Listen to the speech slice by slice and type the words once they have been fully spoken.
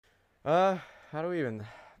How do we even?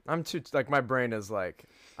 I'm too like my brain is like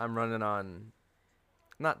I'm running on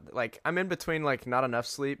not like I'm in between like not enough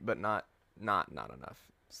sleep, but not enough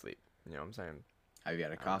sleep. You know what I'm saying? Have you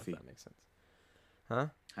had a I don't know if coffee? that makes sense. Huh?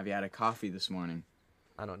 Have you had a coffee this morning?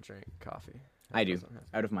 I don't drink coffee. I That do. doesn't happen.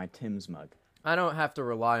 Out of my Tim's mug. I don't have to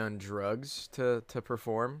rely on drugs to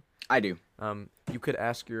perform. I do. You could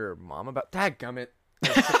ask your mom about. Dadgummit. I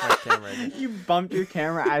just took my camera again. You bumped your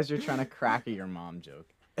camera as you're trying to crack a your mom joke.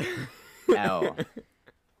 L.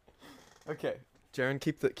 Okay, Jaren,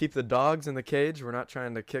 keep the dogs in the cage. We're not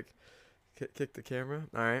trying to kick the camera.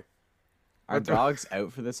 All right. Are dogs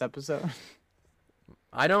out for this episode?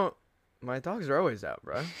 I don't. My dogs are always out,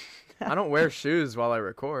 bro. I don't wear shoes while I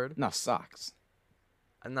record. No, socks.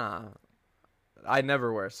 Nah, I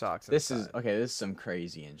never wear socks. This inside. is some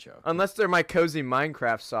crazy intro. Unless they're my cozy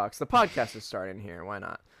Minecraft socks. The podcast is starting here. Why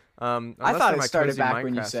not? I Unless thought they're it my started cozy back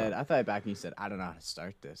when you Minecraft said. socks. I thought it back when you said, "I don't know how to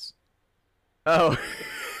start this." Oh.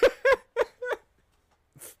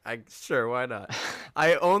 Sure, why not?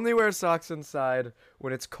 I only wear socks inside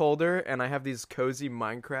when it's colder, and I have these cozy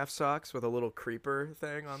Minecraft socks with a little creeper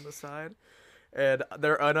thing on the side. And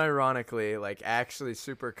they're unironically, like, actually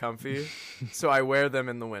super comfy. So I wear them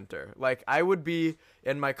in the winter. Like, I would be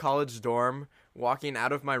in my college dorm, walking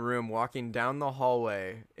out of my room, walking down the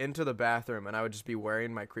hallway into the bathroom, and I would just be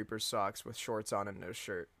wearing my creeper socks with shorts on and no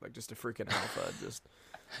shirt. Like, just a freaking alpha. Just,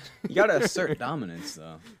 You gotta assert dominance,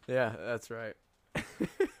 though. yeah, that's right.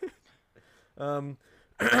 We're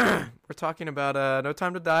talking about No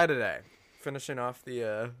Time to Die today. Finishing off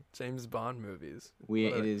the James Bond movies.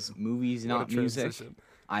 It is movies, What a not music. transition.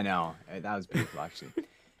 I know that was beautiful, actually.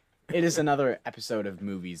 It is another episode of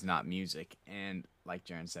movies, not music, and like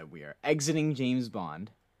Jaren said, we are exiting James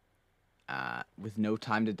Bond. With No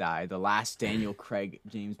Time to Die, the last Daniel Craig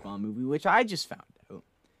James Bond movie, which I just found out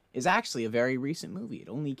is actually a very recent movie. It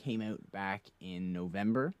only came out back in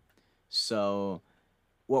November, so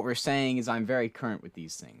what we're saying is I'm very current with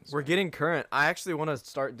these things. We're getting current. I actually want to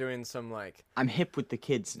start doing some like. I'm hip with the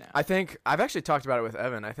kids now. I think I've actually talked about it with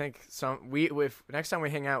Evan. I think if next time we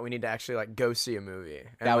hang out, we need to actually like go see a movie and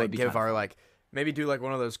That would like be give kinda our fun. like maybe do like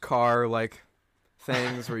one of those car like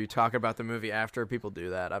things where you talk about the movie after. People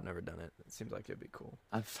do that. I've never done it. It seems like it'd be cool.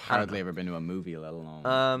 I've I don't hardly know. ever been to a movie, let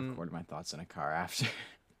alone recorded my thoughts in a car after.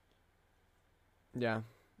 Yeah.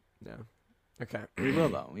 Okay. We will,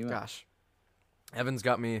 though. We will. Gosh, Evan's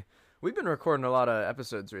got me. We've been recording a lot of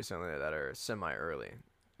episodes recently that are semi-early.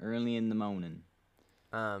 Early in the morning.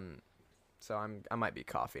 So I might be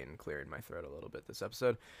coughing and clearing my throat a little bit this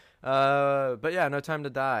episode. But yeah, No Time to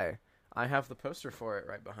Die. I have the poster for it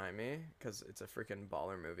right behind me because it's a freaking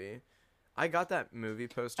baller movie. I got that movie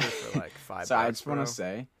poster for like $5. So I just want bro. to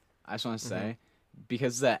say, Mm-hmm.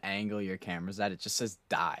 because of the angle your camera's at, it just says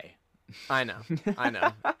die. I know.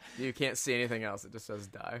 You can't see anything else. It just says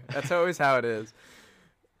die. That's always how it is.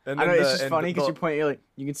 And I know, then it's just and funny because the- you're pointing, you're like,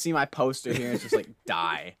 you can see my poster here, and it's just like,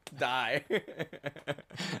 die. die.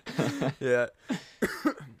 Yeah.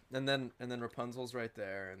 and then Rapunzel's right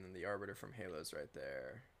there, and then the Arbiter from Halo's right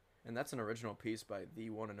there. And that's an original piece by the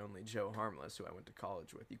one and only Joe Harmless, who I went to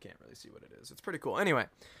college with. You can't really see what it is. It's pretty cool. Anyway,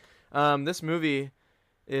 this movie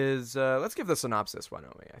is let's give the synopsis, why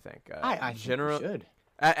don't we? I think I think we should.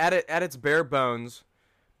 at its bare bones,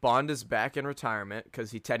 Bond is back in retirement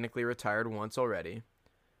because he technically retired once already.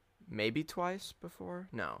 Maybe twice before?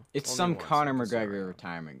 No. It's only some once, Conor I'm McGregor sorry.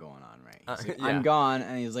 retirement going on, right? He's like, Yeah. I'm gone,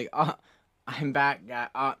 and he's like, oh, I'm back.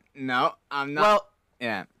 No, I'm not. Well,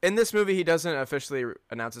 yeah. in this movie, he doesn't officially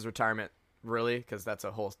announce his retirement, really, because that's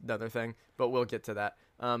a whole other thing. But we'll get to that.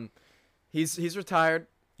 He's retired.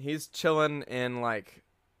 He's chilling in like,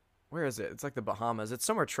 where is it? It's like the Bahamas. It's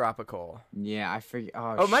somewhere tropical. Yeah, I forget.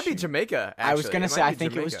 Oh, it might be shoot. Jamaica. Actually. I was going to It say, might I be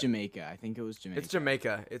think it was Jamaica. Jamaica. It's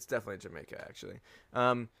Jamaica. It's definitely Jamaica, actually.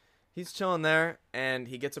 He's chilling there, and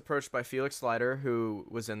he gets approached by Felix Leiter, who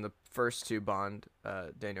was in the first two Bond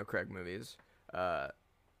Daniel Craig movies,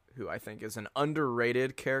 who I think is an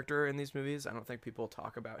underrated character in these movies. I don't think people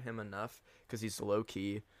talk about him enough because he's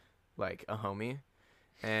low-key, like, a homie.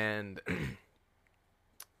 And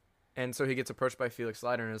and so he gets approached by Felix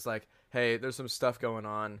Leiter and is like, hey, there's some stuff going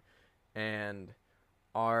on, and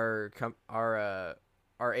our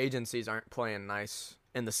agencies aren't playing nice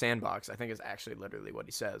in the sandbox. I think is actually literally what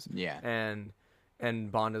he says. Yeah. And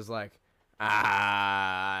Bond is like,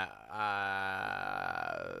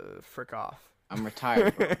 frick off. I'm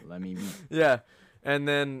retired, bro. Let me be. Yeah. And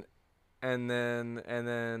then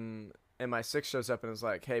MI6 shows up and is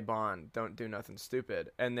like, hey, Bond, don't do nothing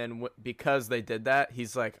stupid. And then because they did that,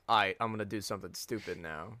 he's like, all right, I'm going to do something stupid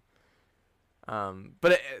now.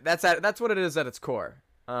 But that's what it is at its core.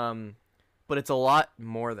 Bond but it's a lot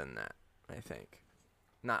more than that, I think.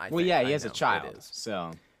 Not I Well, think, yeah, I he has a know, it child, is.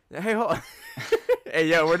 so. Hey, hold on. Hey,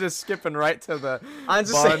 yo, we're just skipping right to the I'm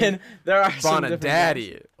just saying there are some different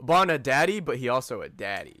Daddy. Bon a daddy, but he also a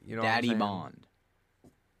daddy. You know Daddy what I'm saying? Bond.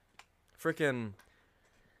 Freaking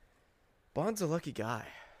Bond's a lucky guy,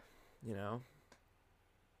 you know?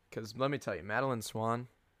 Because let me tell you, Madeline Swan.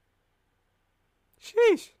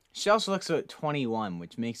 Sheesh. She also looks about 21,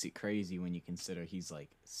 which makes it crazy when you consider he's like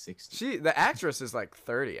 60. The actress is like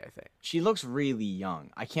 30, I think. She looks really young.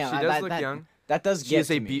 I can't. She does look young. That does get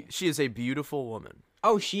to me. She is a beautiful woman.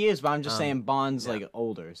 Oh, she is, but I'm just saying Bond's yeah. like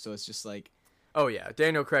older, so it's just like. Oh yeah,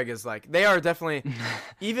 Daniel Craig is like they are definitely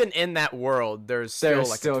even in that world. There's still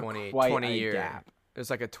like a 20 year gap. There's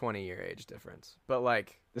like a 20-year age difference. But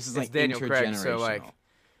like This is it's like Daniel Craig, so intergenerational. like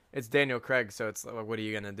it's Daniel Craig, so it's like what are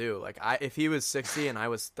you gonna do? Like if he was 60 and I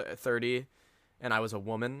was 30, and I was a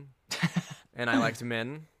woman, and I liked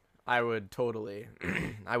men, I would totally,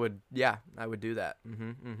 I would do that.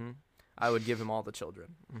 I would give him all the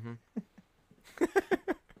children.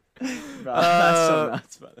 Bro, that's so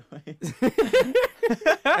nuts, by the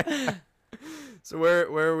way. So where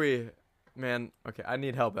are we? Man, okay, I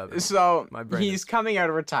need help, Evan. So My brain he's is- coming out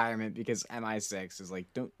of retirement because MI6 is like,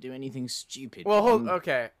 don't do anything stupid. Well, Bond."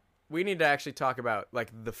 okay. We need to actually talk about like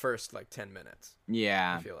the first like 10 minutes.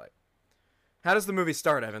 Yeah. I feel like. How does the movie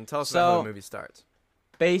start, Evan? Tell us So- about how the movie starts.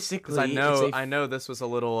 Basically, Because I know this was a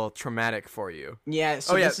little traumatic for you. Yeah,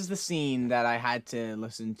 so Oh, yeah. this is the scene that I had to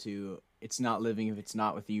listen to It's Not Living If It's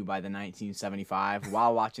Not With You by the 1975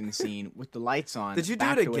 while watching the scene with the lights on. Did you do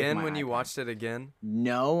back it away from again my when you iPad. watched it again?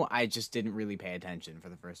 No, I just didn't really pay attention for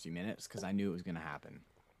the first few minutes because I knew it was going to happen.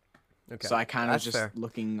 Okay. So I kind of was that's just fair.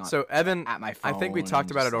 looking So Evan, at my I think we phone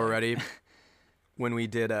talked and about just it like- already when we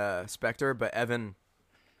did Spectre, but Evan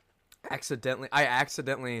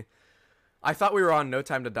I thought we were on No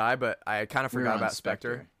Time to Die, but I kind of we were forgot on about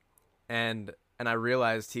Spectre. And I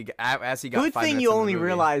realized as he got Good 5 thing minutes you in the only movie-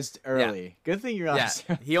 realized early. Good thing you Yeah, realized.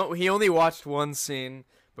 he only watched one scene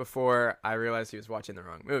before I realized he was watching the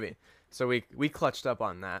wrong movie. So we clutched up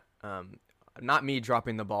on that. Not me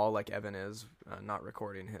dropping the ball like Evan is, not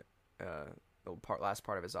recording the last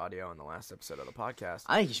part of his audio in the last episode of the podcast.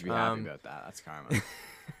 I think you should be happy about that. That's karma.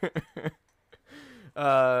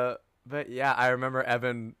 But yeah, I remember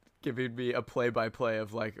Evan giving me a play-by-play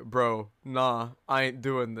of like, bro, nah, I ain't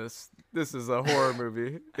doing this. This is a horror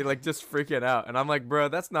movie. He like just freaking out, and I'm like, bro,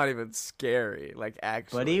 that's not even scary. Like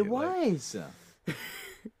actually, But it like, was.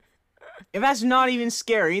 If that's not even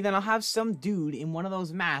scary, then I'll have some dude in one of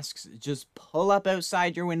those masks just pull up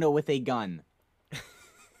outside your window with a gun.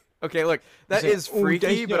 Okay, look, that He's like, is "Ooh, freaky,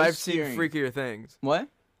 that's but no I've seen steering." freakier things. What?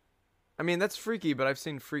 I mean, that's freaky, but I've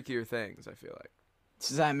seen freakier things, I feel like.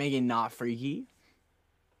 Does that make it not freaky?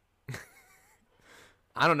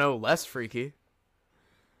 I don't know, less freaky.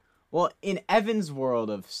 Well, in Evan's world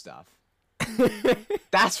of stuff,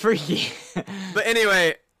 that's freaky. But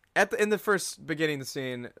anyway, in the first beginning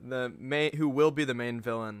scene, who will be the main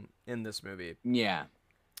villain in this movie. Yeah.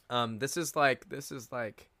 This is like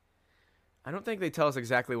I don't think they tell us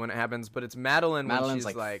exactly when it happens, but it's Madeline when Madeline's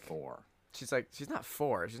she's like 4. she's not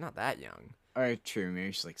 4, she's not that young. Or true,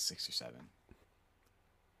 maybe she's like 6 or 7.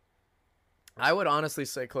 I would honestly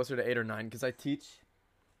say closer to 8 or 9 because I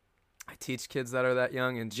teach kids that are that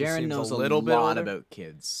young, and she Jaron seems knows a little bit lot older. about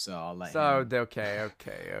kids, so I'll let So him. okay.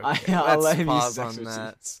 I'll Let's let him pause use on sex that.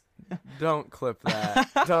 receipts. Don't clip that.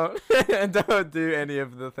 don't do any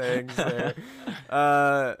of the things there.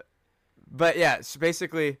 But yeah, so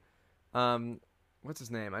basically, what's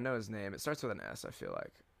his name? I know his name. It starts with an S. I feel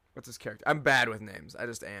like. What's his character? I'm bad with names. I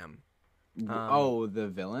just am. Oh, the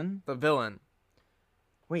villain? The villain,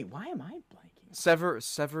 Wait, why am I blanking?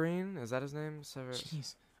 Severine. Is that his name?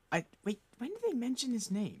 Jeez. Wait, when did they mention his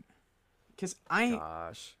name? Because I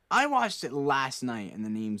Gosh. watched it last night and the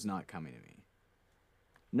name's not coming to me.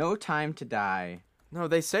 No Time to Die. No,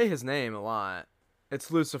 they say his name a lot.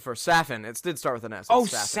 It's Lucifer. Safin. It did start with an S. It's Oh,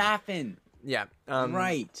 Safin. Safin. Yeah.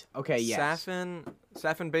 Right. Okay, yes.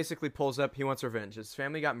 Safin basically pulls up. He wants revenge. His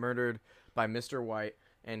family got murdered by Mr. White,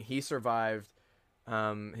 and he survived.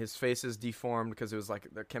 His face is deformed because it was like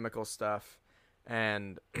the chemical stuff,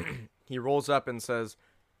 and he rolls up and says,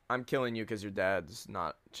 "I'm killing you because your dad's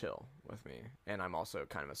not chill with me, and I'm also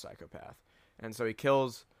kind of a psychopath." And so he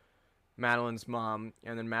kills Madeline's mom,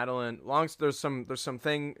 and then Madeline. Madeline some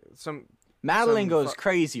goes fu-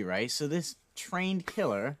 crazy, right? So this trained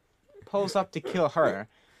killer pulls up to kill her,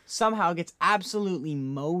 somehow gets absolutely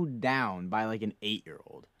mowed down by like an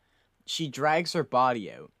 8-year-old. She drags her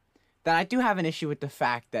body out. Then I do have an issue with the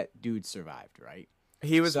fact that dude survived, right?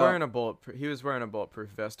 He was So- wearing a bulletproof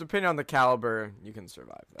vest. Depending on the caliber, you can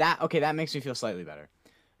survive that. That makes me feel slightly better.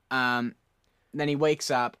 Then he wakes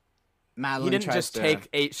up. Madeline He didn't tries just to take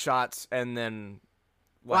 8 shots and then.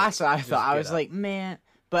 Well, that's what I just thought. I get was up. like, man.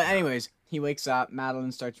 But anyways, he wakes up.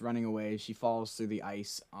 Madeline starts running away. She falls through the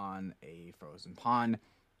ice on a frozen pond,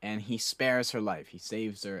 and he spares her life. He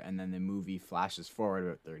saves her, and then the movie flashes forward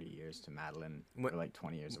about 30 years to Madeline, or like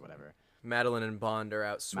 20 years or whatever. Madeline and Bond are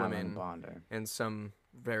out Madeline swimming and Bond are. in some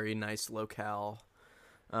very nice locale.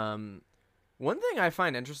 One thing I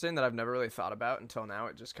find interesting that I've never really thought about until now,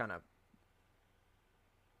 it just kind of,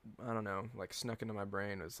 I don't know, like snuck into my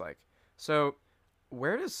brain, was like, so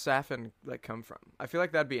where does Safin like come from? I feel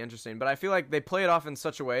like that'd be interesting, but I feel like they play it off in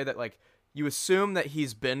such a way that like you assume that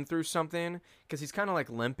he's been through something because he's kind of like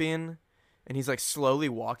limping and he's like slowly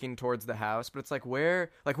walking towards the house, but it's like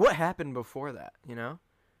what happened before that, you know?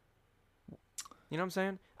 You know what I'm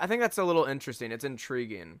saying? I think that's a little interesting. It's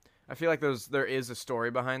intriguing. I feel like there is a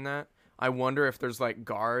story behind that. I wonder if there's like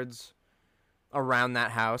guards around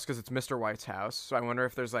that house because it's Mr. White's house. So I wonder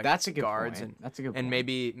if there's like That's a good guards point. That's a good point. and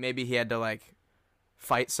maybe he had to like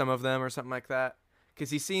fight some of them or something like that because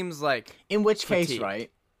he seems like In which case, fatigued.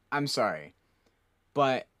 right? I'm sorry,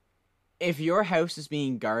 but if your house is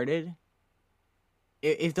being guarded,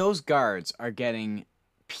 if those guards are getting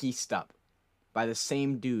pieced up by the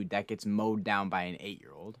same dude that gets mowed down by an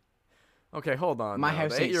 8-year-old, okay, hold on. My now.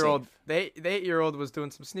 house the ain't 8-year-old safe. the 8-year-old was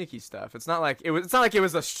doing some sneaky stuff. It's not like it was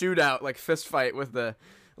a shootout like fist fight with the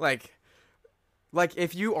like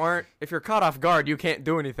if you're caught off guard, you can't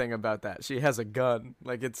do anything about that. She has a gun.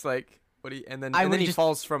 Like it's like and then he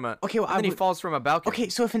falls from a Okay, well, and then he falls from a balcony. okay,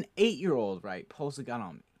 so if an 8-year-old, right, pulls a gun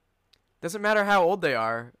on me, Doesn't matter how old they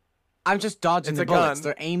are. I'm just dodging It's the a bullets. gun.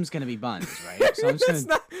 Their aim's gonna be buns, right? So I'm just That's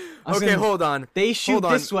gonna. not I was Okay, gonna- hold on. They shoot Hold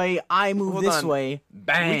on. this way, I move Hold this on. way.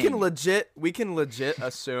 Bang. We can legit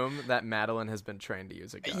assume that Madeline has been trained to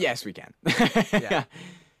use a gun. Yes, we can. Yeah.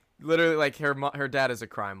 Literally, like her dad is a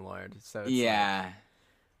crime lawyer, so it's like- Yeah.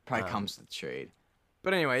 Probably Um, comes to the trade.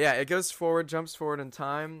 but anyway, yeah, it jumps forward in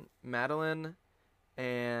time. Madeline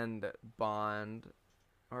and Bond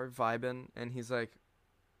are vibing, and he's like,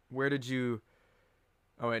 "Where did you?"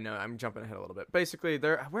 Oh wait, no, I'm jumping ahead a little bit. Basically,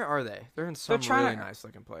 where are they? They're in some trying really to- nice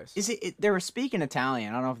looking place. Is it? They were speaking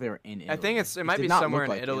Italian. I don't know if they were in Italy. I think it might did be not somewhere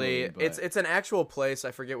look in like Italy. but It's an actual place.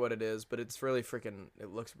 I forget what it is, but it's really freaking. It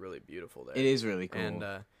looks really beautiful there. It is really cool.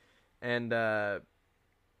 And they're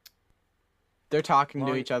talking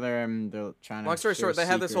long- to each other and they're trying to. long story share short, they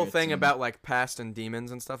have this whole secrets thing and- about like past and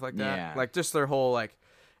demons and stuff like that. Yeah. Like just their whole like,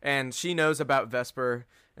 and she knows about Vesper,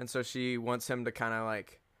 and so she wants him to kind of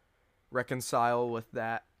like reconcile with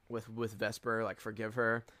that with Vesper, like forgive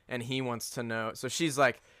her, and he wants to know. So she's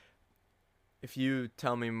like, if you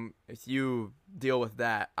deal with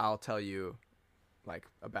that, I'll tell you like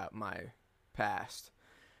about my past.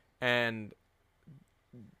 And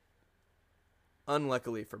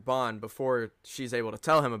unluckily for Bond, before she's able to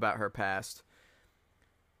tell him about her past,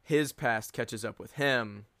 his past catches up with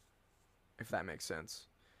him, if that makes sense,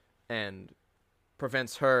 and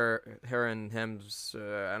prevents her and him,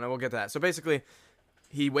 and we'll get to that. So basically,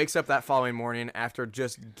 he wakes up that following morning after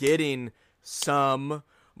just getting some,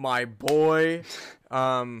 my boy,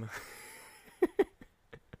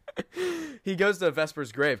 he goes to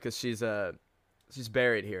Vesper's grave because she's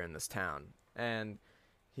buried here in this town, and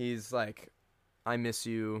he's like, I miss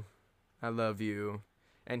you, I love you,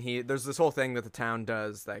 and there's this whole thing that the town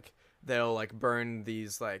does, like they'll like burn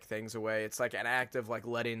these like things away. It's like an act of like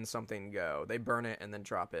letting something go. They burn it and then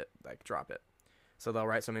drop it. So they'll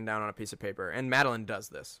write something down on a piece of paper, and Madeline does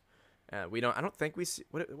this. I don't think we see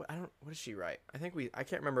what does she write? I can't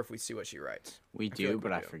remember if we see what she writes. We feel do, like we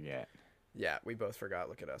but I do. forget. Yeah, we both forgot.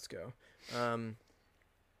 Look at us go.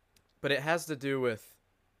 But it has to do with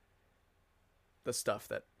the stuff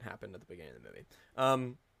that happened at the beginning of the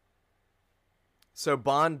movie. So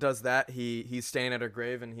Bond does that. He's standing at her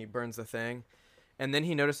grave and he burns the thing, and then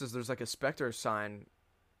he notices there's like a Spectre sign.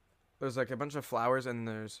 There's like a bunch of flowers and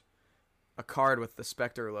there's a card with the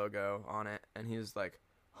Spectre logo on it, and he's like,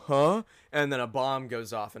 "Huh?" And then a bomb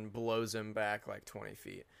goes off and blows him back like 20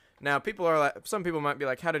 feet. Now, some people might be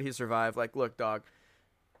like, how did he survive? Like, look, dog.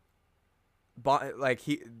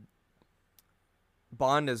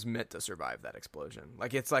 Bond is meant to survive that explosion.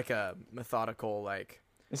 Like, it's like a methodical, like...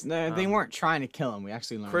 They weren't trying to kill him. We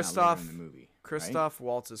actually learned that later in the movie. Christoph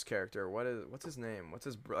Waltz's character, what's his name? What's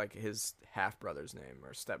his half-brother's name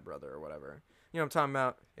or step-brother or whatever? You know what I'm talking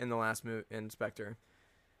about in the last movie, in Spectre?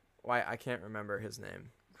 Why, I can't remember his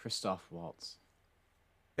name. Christoph Waltz.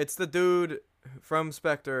 It's the dude from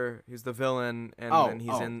Spectre. He's the villain, and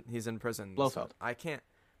he's in prison. Blofeld. So I can't.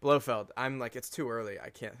 Blofeld. I'm like, it's too early. I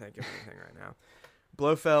can't think of anything right now.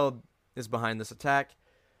 Blofeld is behind this attack.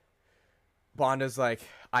 Bond is like,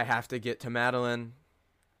 I have to get to Madeline.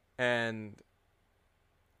 And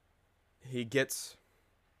he gets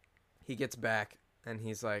back, and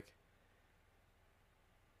he's like,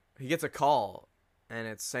 he gets a call, and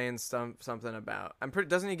it's saying something about,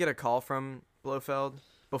 doesn't he get a call from Blofeld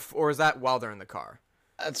before, or is that while they're in the car?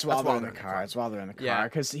 That's while they're in the car. It's while they're in the car,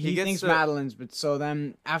 because he thinks Madeline's. But so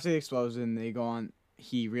then after the explosion, they go on.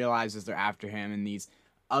 He realizes they're after him, and these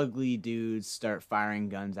ugly dudes start firing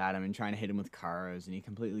guns at him and trying to hit him with cars, and he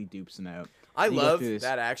completely dupes them out. I love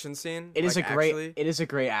that action scene. It is a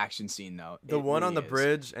great action scene, though. The one on the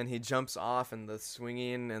bridge, and he jumps off, and the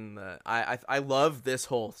swinging, and I love this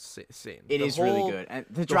whole scene. It is really good, and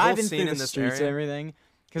the driving through the streets and everything.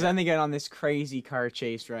 Because then they get on this crazy car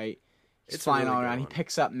chase, right? He's flying all around. He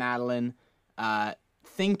picks up Madeline,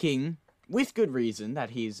 thinking with good reason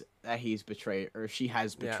that he's betrayed, or she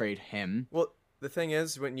has betrayed him. Well, the thing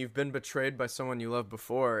is, when you've been betrayed by someone you love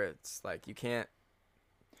before, it's like you can't.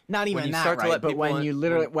 Not even that, right? But when you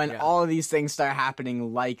literally, when all of these things start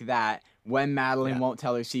happening like that, when Madeline won't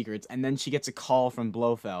tell her secrets, and then she gets a call from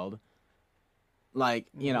Blofeld, like,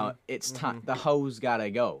 you know, it's time. The hoe's gotta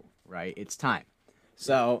go, right? It's time.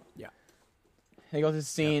 So they go to the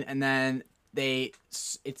scene, and then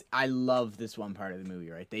I love this one part of the movie,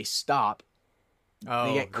 right? They stop.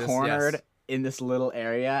 They get cornered in this little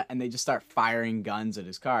area, and they just start firing guns at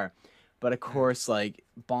his car. But of course, like,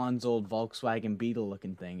 Bond's old Volkswagen Beetle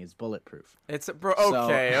looking thing is bulletproof. It's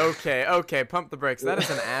okay. Pump the brakes. That is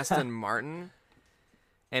an Aston Martin,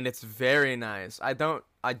 and it's very nice. I don't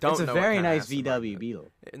It's a know very what kind nice of Aston VW Martin.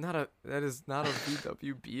 Beetle. That is not a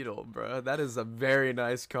VW Beetle, bro. That is a very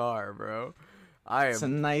nice car, bro. It's a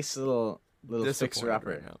nice little fixer upper.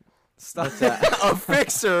 Right now. Stop. A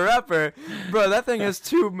fixer upper, bro. That thing has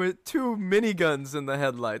two miniguns in the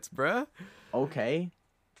headlights, bro. Okay.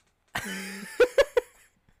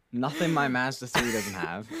 Nothing my Mazda 3 doesn't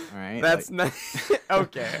have. All right. That's nice.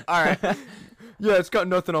 Okay. All right. Yeah, it's got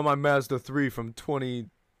nothing on my Mazda 3 from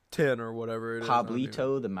 2010 or whatever it is.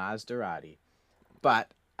 Pablito the Maserati. But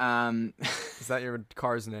is that your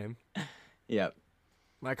car's name? Yep.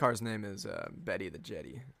 My car's name is Betty the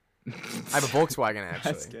Jetty. I have a Volkswagen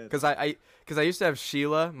actually, because I used to have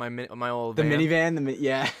Sheila, my old the van.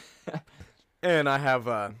 Minivan, and I have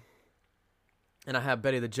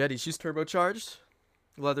Betty the Jetty. She's turbocharged,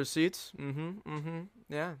 leather seats.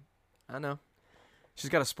 Yeah, I know.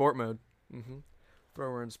 She's got a sport mode.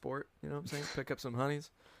 Throw her in sport. You know what I'm saying? Pick up some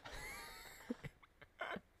honeys.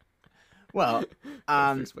 Well,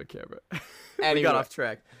 fix my camera. Anyway. We got off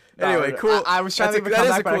track. Anyway, cool. I was trying to come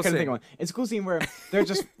back, but I couldn't think of one. It's a cool scene where they're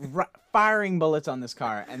just firing bullets on this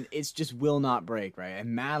car, and it just will not break, right?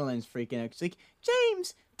 And Madeline's freaking out. She's like,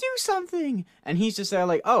 James, do something. And he's just there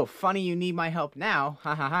like, oh, funny you need my help now.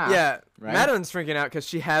 Ha, ha, ha. Yeah, right? Madeline's freaking out because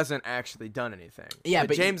she hasn't actually done anything. Yeah,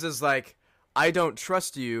 but James is like, I don't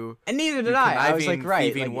trust you. And neither did I. I was like,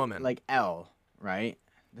 right, woman. like L, right?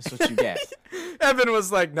 That's what you get. Evan was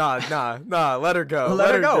like, nah, let her go.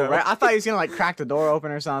 Let her go, right? I thought he was going to, like, crack the door open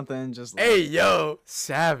or something. Just like, hey, yo,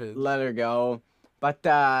 savage. Let her go. But,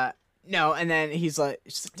 no, and then he's like,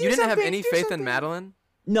 you didn't have any faith in Madeline?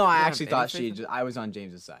 No, I actually thought I was on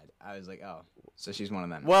James's side. I was like, oh, so she's one of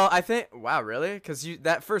them. Well, I think, wow, really? Because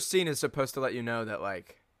that first scene is supposed to let you know that,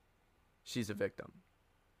 like, she's a victim.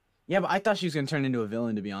 Yeah, but I thought she was going to turn into a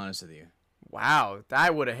villain, to be honest with you. Wow, I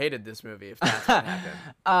would have hated this movie if that's what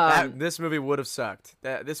happened. This movie would have sucked.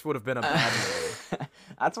 This would have been a bad movie.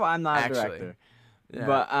 That's why I'm not a director. Yeah.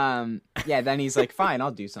 But yeah, then he's like, fine,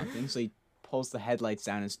 I'll do something. So he pulls the headlights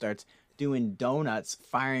down and starts doing donuts,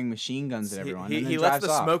 firing machine guns at everyone. He lets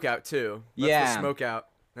the smoke out too. Lets the smoke out,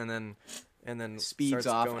 and then speeds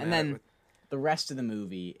off. And then the rest of the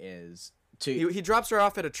movie is he drops her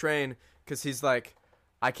off at a train because he's like,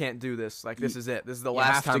 I can't do this. Like, this is it. This is the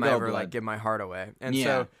last time I ever like give my heart away. And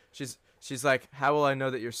so she's like, how will I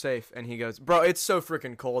know that you're safe? And he goes, bro, it's so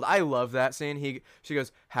freaking cold. I love that scene. She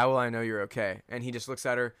goes, how will I know you're okay? And he just looks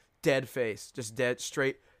at her, dead face, just dead,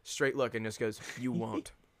 straight look, and just goes, you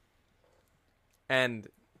won't. And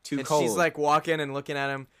cold. She's like walking and looking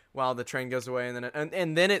at him while the train goes away,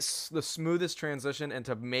 and then it's the smoothest transition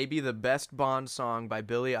into maybe the best Bond song by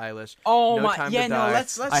Billie Eilish. Oh no my, Time yeah, to Die. no,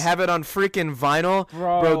 let's. I have it on freaking vinyl,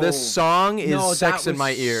 bro. This song is sex in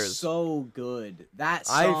my ears. So good. That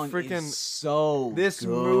song is so. This good.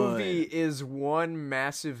 movie is one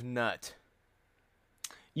massive nut.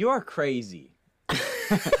 You're crazy.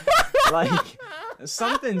 Like,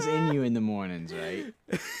 something's in you in the mornings, right?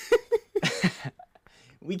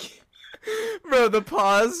 Bro, the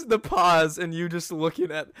pause, and you just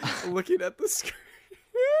looking at the screen.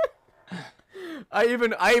 I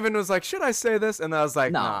even was like, should I say this? And I was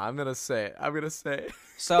like, No. nah, I'm gonna say it. I'm gonna say it.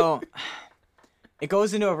 So, it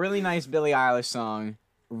goes into a really nice Billie Eilish song.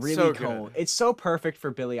 Really So cool. good. It's so perfect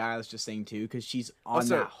for Billie Eilish to sing too, because she's on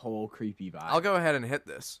Also, that whole creepy vibe. I'll go ahead and hit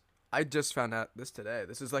this. I just found out this today.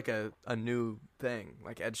 This is like a new thing.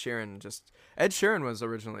 Like Ed Sheeran was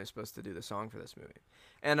originally supposed to do the song for this movie,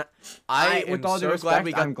 and I am with all due so glad respect,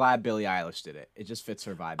 we got. I'm glad Billie Eilish did it. It just fits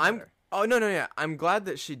her vibe better. Oh no, yeah. I'm glad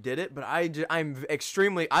that she did it, but I'm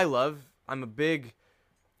extremely. I'm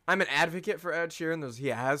an advocate for Ed Sheeran. He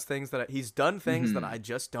has things he's done things that I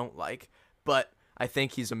just don't like, but I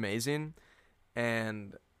think he's amazing,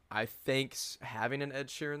 and I think having an Ed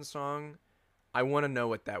Sheeran song, I want to know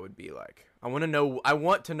what that would be like. I want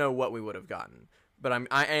to know what we would have gotten, but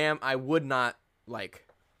I would not like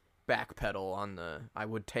backpedal on I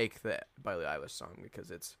would take the Billie Eilish song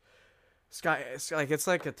because it's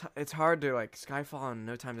hard to like Skyfall and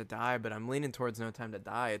No Time to Die, but I'm leaning towards No Time to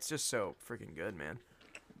Die. It's just so freaking good, man.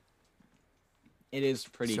 It is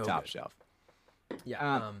pretty So top good. shelf.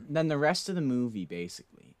 Yeah. Then the rest of the movie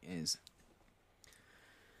basically is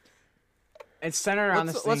it's centered around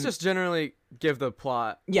this thing. Let's just generally give the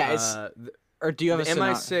plot. Yeah, it's or do you have a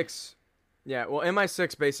MI6? Yeah, well,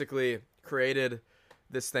 MI6 basically created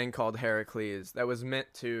this thing called Heracles that was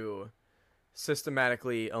meant to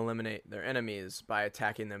systematically eliminate their enemies by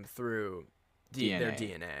attacking them through their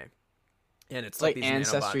DNA. And it's like these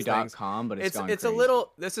Ancestry.com, but it's a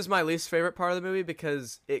little. This is my least favorite part of the movie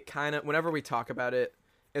because it kind of, whenever we talk about it,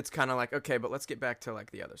 it's kind of like, okay, but let's get back to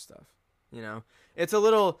like the other stuff. You know, it's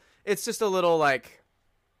just a little like.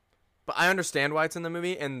 But I understand why it's in the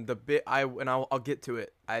movie, and I'll get to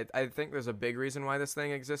it. I think there's a big reason why this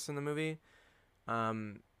thing exists in the movie.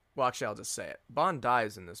 Well, actually, I'll just say it. Bond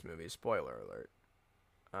dies in this movie. Spoiler alert.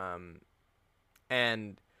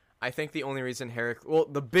 And I think the only reason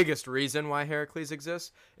the biggest reason why Heracles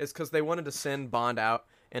exists is because they wanted to send Bond out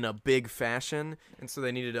in a big fashion, and so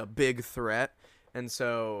they needed a big threat, and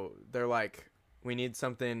so they're like, we need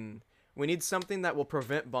something that will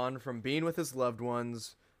prevent Bond from being with his loved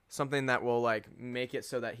ones, something that will like make it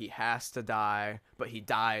so that he has to die, but he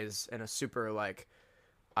dies in a super like,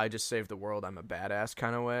 I just saved the world, I'm a badass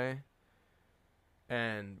kind of way.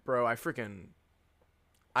 And bro, I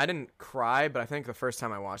didn't cry, but I think the first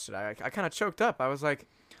time I watched it, I kind of choked up. I was like,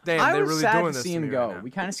 damn, they're really doing this to me. I was sad to see him go. Right now.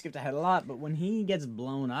 We kind of skipped ahead a lot, but when he gets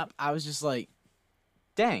blown up, I was just like,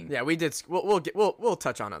 dang. Yeah, we did. We'll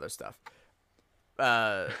touch on other stuff.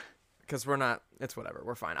 Because we're not. It's whatever.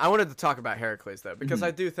 We're fine. I wanted to talk about Heracles though, because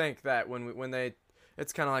I do think that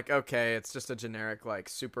it's kind of like, okay, it's just a generic like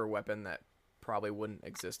super weapon that probably wouldn't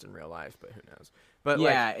exist in real life, but who knows? But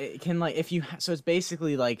yeah, it can like so it's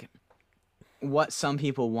basically like what some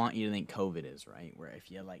people want you to think COVID is, right? Where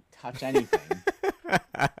if you like touch anything,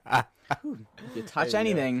 if you touch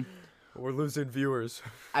anything, we're losing viewers.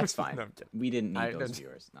 That's fine. No, I'm kidding. We didn't need those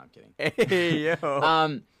viewers. No, I'm kidding. Hey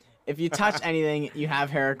yo. If you touch anything, you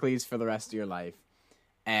have Heracles for the rest of your life,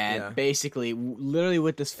 and basically, literally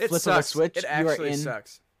with this flip of a switch, it actually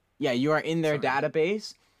sucks. Yeah, you are in their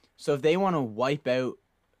database. So if they want to wipe out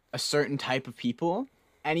a certain type of people,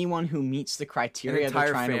 anyone who meets the criteria they're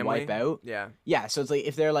trying to wipe out. Yeah, so it's like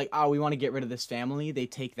if they're like, oh, we want to get rid of this family, they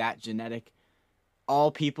take that genetic,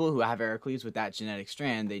 all people who have Heracles with that genetic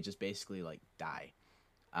strand, they just basically like die.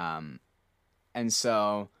 And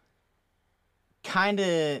so kind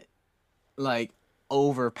of like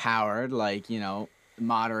overpowered, like, you know,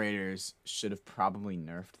 moderators should have probably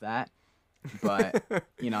nerfed that. But,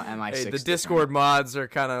 you know, MI6. Hey, the Discord mods are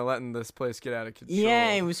kind of letting this place get out of control.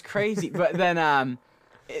 Yeah, it was crazy. But then,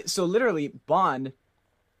 so literally, Bond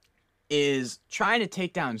is trying to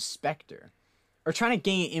take down Spectre, or trying to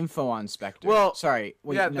gain info on Spectre. Well, sorry.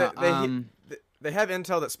 Wait, yeah, no, they have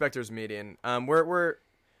intel that Spectre's meeting.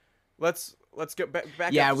 Let's go back.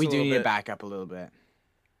 Yeah, up we just a do little need bit. to back up a little bit.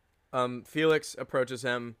 Felix approaches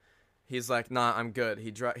him. He's like, nah, I'm good.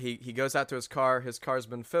 He goes out to his car. His car's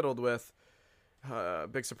been fiddled with.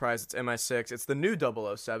 Big surprise, it's MI6. It's the new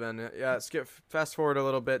 007. Yeah, fast forward a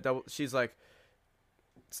little bit. She's like,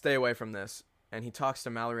 stay away from this. And he talks to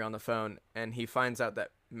Mallory on the phone, and he finds out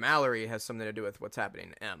that Mallory has something to do with what's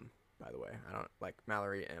happening. M, by the way. I don't like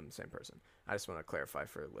Mallory, M, same person. I just want to clarify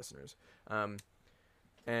for listeners.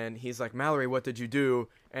 And he's like, Mallory, what did you do?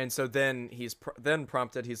 And so then he's then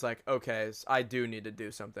prompted. He's like, okay, I do need to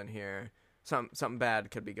do something here. Something bad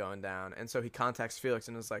could be going down. And so he contacts Felix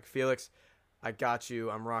and is like, Felix, I got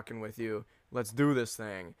you. I'm rocking with you. Let's do this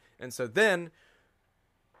thing. And so then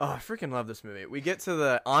Oh, I freaking love this movie. We get to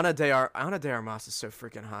the Ana de Armas is so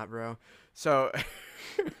freaking hot, bro. So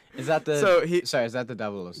Is that the? So he Sorry, is that the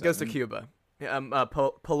 007? goes to Cuba.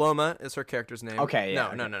 Paloma is her character's name. Okay,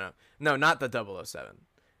 yeah, No, not the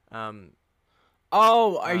 007.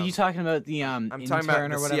 Oh, are you talking about the I'm talking about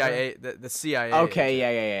the or whatever? CIA. The CIA. Okay,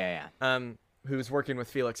 agent, yeah. who's working with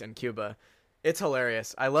Felix in Cuba. It's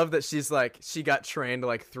hilarious. I love that she's like, she got trained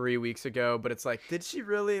like 3 weeks ago, but it's like, did she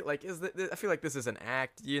really? Like, I feel like this is an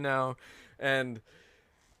act, you know? And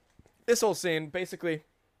this whole scene, basically,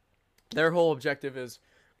 their whole objective is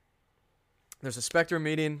there's a Spectre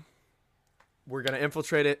meeting. We're going to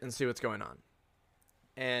infiltrate it and see what's going on.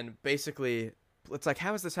 And basically, it's like,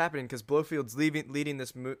 how is this happening? Because Blofeld's leading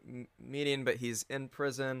this meeting, but he's in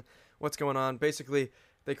prison. What's going on? Basically,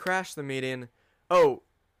 they crash the meeting. Oh,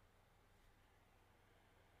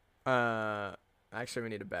 actually, we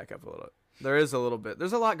need to back up a little. There's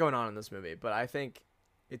a lot going on in this movie, but I think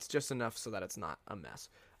it's just enough so that it's not a mess.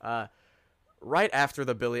 Right after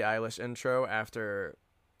the Billie Eilish intro, after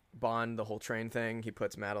Bond, the whole train thing, he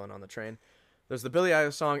puts Madeline on the train. There's the Billie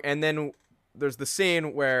Eilish song, and then there's the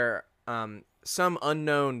scene where some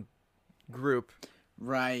unknown group,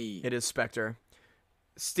 right? It is Spectre,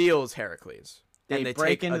 steals Heracles. And they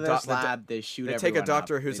break into this lab. They shoot. They take a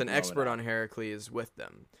doctor who's an expert on Heracles with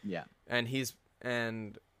them. Yeah. And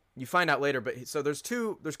you find out later, but so there's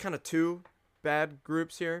kind of two bad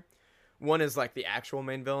groups here. One is like the actual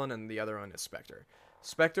main villain, and the other one is Spectre.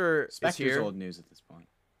 Spectre's here. Old news at this point.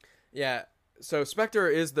 Yeah. So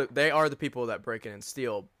Spectre they are the people that break in and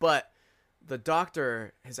steal, but the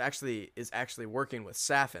doctor is actually working with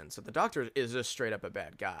Safin. So the doctor is just straight up a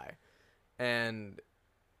bad guy, and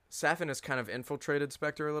Safin has kind of infiltrated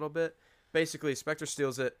Spectre a little bit. Basically, Spectre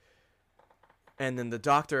steals it, and then the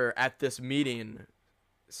doctor at this meeting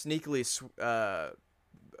sneakily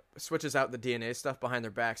switches out the DNA stuff behind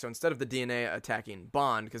their back. So instead of the DNA attacking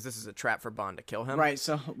Bond, because this is a trap for Bond to kill him. Right,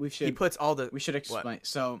 so we should explain. What?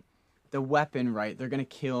 So the weapon, right, they're going to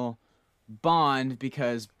kill Bond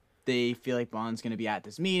because they feel like Bond's going to be at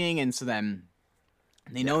this meeting, and so then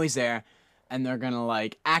they know he's there. And they're going to,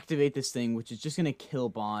 like, activate this thing, which is just going to kill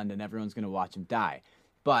Bond, and everyone's going to watch him die.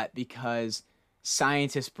 But because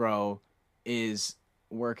Scientist Bro is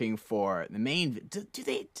working for the main... Does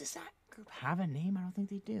that group have a name? I don't think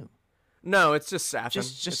they do. No, it's just Safin.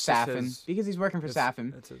 Just Safin. Because he's working for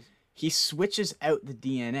Safin. He switches out the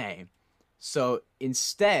DNA. So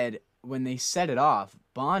instead, when they set it off,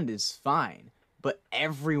 Bond is fine. But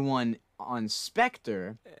everyone on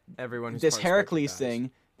Spectre... this Heracles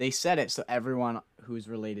thing... They set it so everyone who's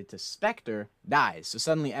related to Spectre dies. So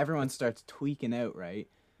suddenly everyone starts tweaking out, right?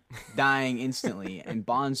 Dying instantly. And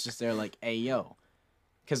Bond's just there like, hey, yo.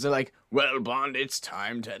 Because they're like, well, Bond, it's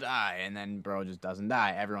time to die. And then Bro just doesn't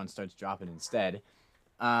die. Everyone starts dropping instead.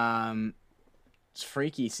 It's a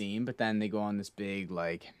freaky scene, but then they go on this big,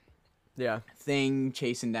 like, thing,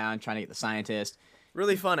 chasing down, trying to get the scientist.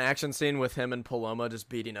 Really fun action scene with him and Paloma just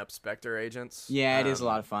beating up Spectre agents. Yeah, it is a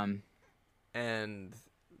lot of fun. And...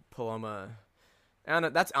 Paloma,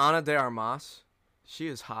 that's Ana de Armas. She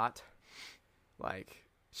is hot, like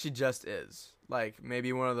she just is. Like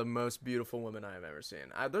maybe one of the most beautiful women I have ever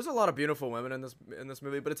seen. There's a lot of beautiful women in this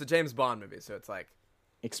movie, but it's a James Bond movie, so it's like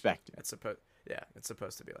expected. It's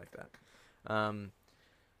supposed to be like that.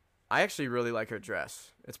 I actually really like her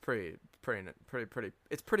dress. It's pretty.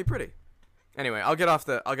 It's pretty pretty. Anyway, I'll get off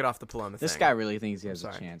the Paloma thing. This guy really thinks he has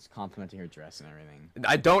a chance, complimenting her dress and everything.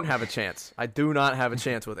 I don't have a chance. I do not have a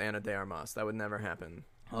chance with Ana de Armas. That would never happen.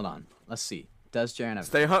 Hold on. Let's see. Does Jaren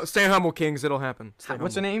have... Stay humble, kings. It'll happen.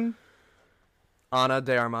 What's her name? Ana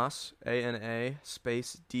de Armas. ANA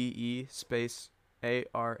space DE space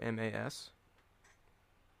ARMAS.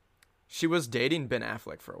 She was dating Ben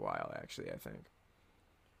Affleck for a while, actually, I think.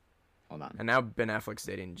 Hold on. And now Ben Affleck's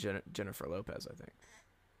dating Jennifer Lopez, I think.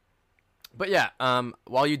 But yeah,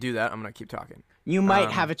 while you do that, I'm going to keep talking. You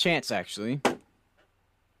might have a chance, actually.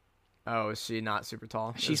 Oh, is she not super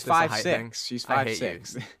tall? She's 5'6". She's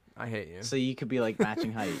 5'6". I hate you. So you could be, like,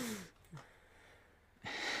 matching height.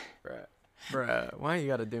 Bruh, why you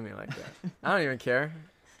got to do me like that? I don't even care.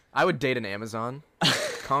 I would date an Amazon.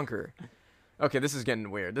 Conquer. Okay, this is getting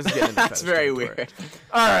weird. This is getting into That's very weird.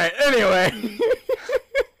 All right, anyway.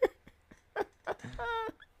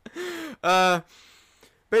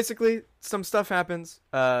 Basically, some stuff happens.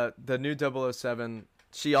 The new 007,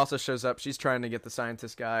 she also shows up. She's trying to get the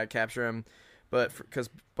scientist guy, capture him, but because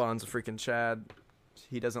Bond's a freaking Chad,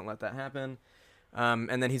 he doesn't let that happen.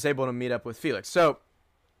 And then he's able to meet up with Felix. So,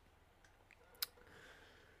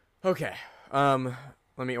 okay, let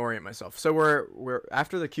me orient myself. So we're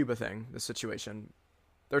after the Cuba thing, the situation.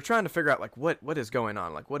 they're trying to figure out like what is going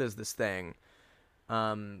on, like what is this thing,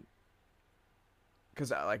 because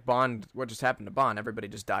like Bond, what just happened to Bond? Everybody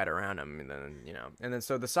just died around him, and then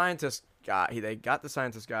so the scientist guy, they got the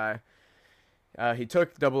scientist guy. He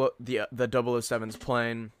took the 007's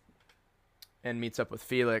plane and meets up with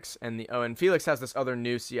Felix, and Felix has this other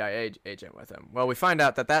new CIA agent with him. Well, we find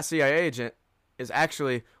out that CIA agent is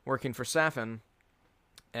actually working for Safin,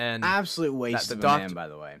 and absolute waste of a man, by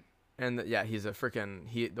the way. And he's a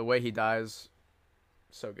freaking the way he dies,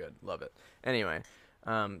 so good, love it. Anyway,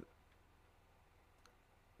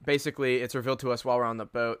 basically it's revealed to us while we're on the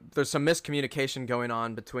boat. There's some miscommunication going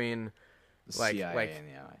on between the CIA and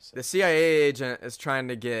the CIA agent is trying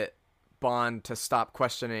to get Bond to stop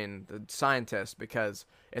questioning the scientist because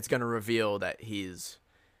it's going to reveal that he's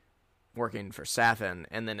working for Safin,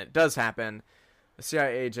 and then it does happen. The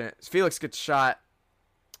CIA agent Felix gets shot.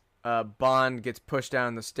 Bond gets pushed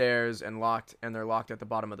down the stairs and they're locked at the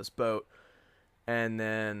bottom of this boat. And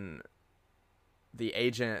then the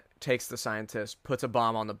agent takes the scientist, puts a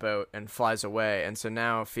bomb on the boat, and flies away. And so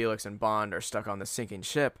now Felix and Bond are stuck on the sinking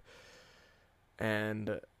ship.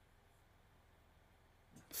 And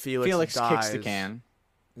Felix dies. Kicks the can,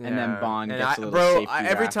 and then Bond gets a little safety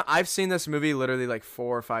every raft. time I've seen this movie literally like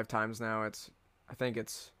 4 or 5 times now. I think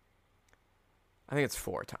it's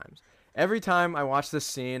 4 times. Every time I watch this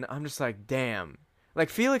scene, I'm just like, damn. Like,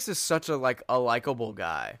 Felix is such a likable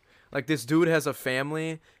guy. Like, this dude has a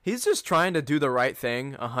family. He's just trying to do the right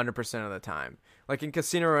thing 100% of the time. Like, in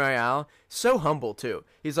Casino Royale, so humble, too.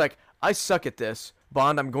 He's like, I suck at this.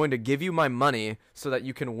 Bond, I'm going to give you my money so that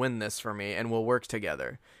you can win this for me, and we'll work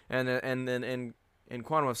together. And then in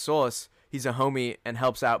Quantum of Solace, he's a homie and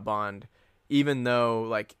helps out Bond, even though,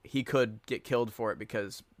 like, he could get killed for it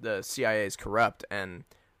because the CIA is corrupt, and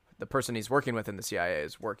the person he's working with in the CIA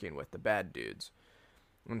is working with the bad dudes.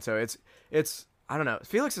 And so it's I don't know.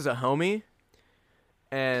 Felix is a homie,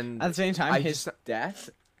 and at the same time, his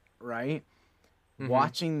death, right? Mm-hmm.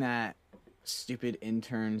 Watching that stupid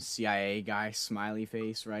intern CIA guy smiley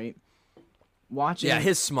face, right?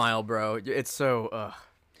 His smile, bro. It's so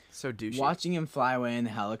douchey. Watching him fly away in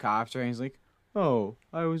the helicopter, and he's like, "Oh,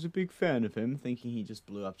 I was a big fan of him," thinking he just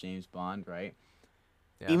blew up James Bond, right?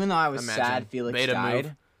 Yeah. Even though I was sad Felix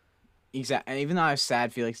died. Exactly. And even though I was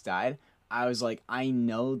sad Felix died, I was like, I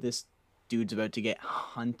know this dude's about to get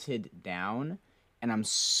hunted down, and I'm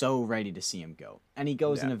so ready to see him go. And he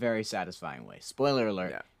goes in a very satisfying way. Spoiler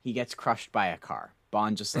alert, he gets crushed by a car.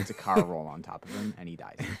 Bond just lets a car roll on top of him, and he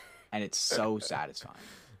dies. And it's so satisfying.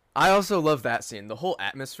 I also love that scene. The whole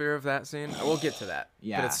atmosphere of that scene. We'll get to that.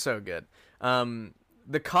 Yeah. But it's so good.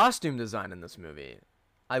 The costume design in this movie,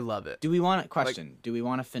 I love it. Do we want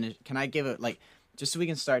to finish? Can I give it, just so we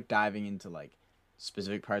can start diving into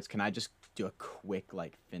specific parts, can I just do a quick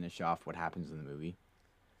finish off what happens in the movie?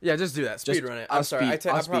 Yeah, just do that. Speed run it. I'm sorry.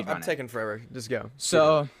 I'm taking forever. Just go.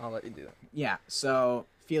 So I'll let you do that. Yeah. So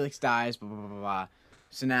Felix dies. Blah blah blah blah.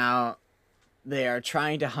 So now they are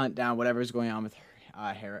trying to hunt down whatever's going on with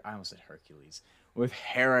I almost said Hercules. With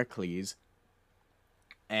Heracles,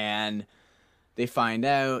 and they find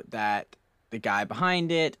out that the guy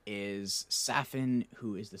behind it is Safin,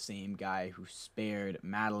 who is the same guy who spared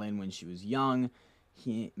Madeline when she was young.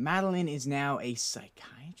 Madeline is now a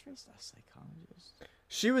psychiatrist, a psychologist.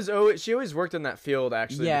 She always worked in that field,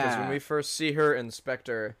 actually, because when we first see her in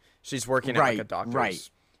Spectre, she's working at a doctor's. Right.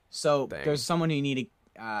 So there's someone who needed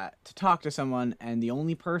to talk to someone, and the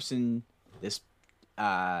only person this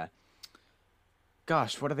what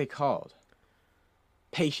are they called?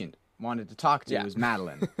 Patient wanted to talk to was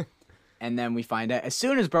Madeline. And then we find out, as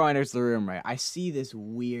soon as Bro enters the room, right, I see this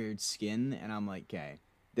weird skin, and I'm like, okay,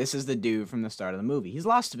 this is the dude from the start of the movie. He's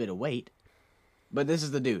lost a bit of weight, but this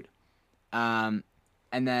is the dude. And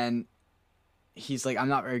then he's like, I'm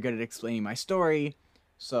not very good at explaining my story,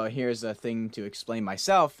 so here's a thing to explain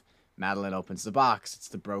myself. Madeline opens the box. It's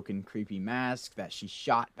the broken, creepy mask that she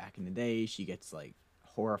shot back in the day. She gets,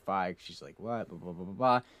 horrified. She's like, what? Blah, blah, blah, blah,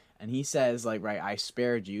 blah. And he says, right, I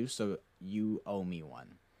spared you, so you owe me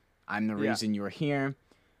one. I'm the reason you're here,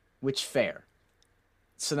 which fair.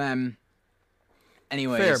 So then,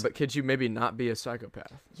 anyways. Fair, but could you maybe not be a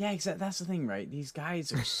psychopath? Yeah, exactly. That's the thing, right? These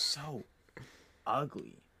guys are so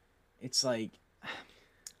ugly. It's like,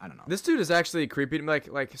 I don't know. This dude is actually creepy to me.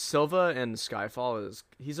 Like Silva in Skyfall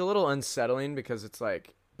he's a little unsettling because it's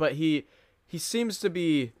but he seems to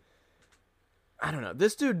be, I don't know.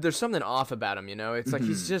 This dude, there's something off about him, It's like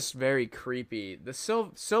he's just very creepy. The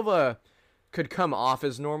Silva could come off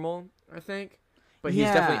as normal, I think, but he's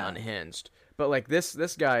definitely unhinged. But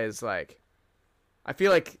this guy is I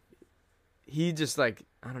feel like he just I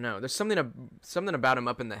don't know. There's something about him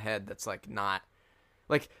up in the head that's not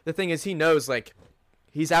like the thing is he knows like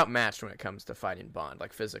he's outmatched when it comes to fighting Bond,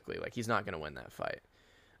 like physically, like he's not gonna win that fight.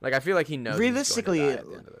 Like I feel like he knows Realistically, he's going to die at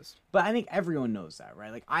the end of this. But I think everyone knows that,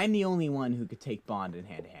 right? Like I'm the only one who could take Bond in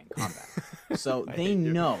hand-to-hand combat, so they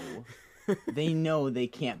know they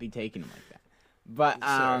can't be taking him like that.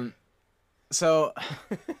 But so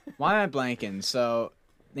why am I blanking? So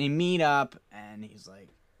they meet up, and he's like,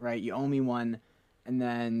 "Right, you owe me one," and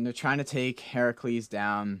then they're trying to take Heracles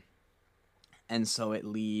down, and so it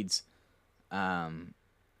leads. I'm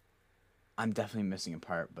definitely missing a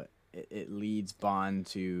part, but it leads Bond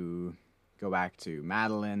to go back to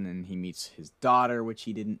Madeline, and he meets his daughter, which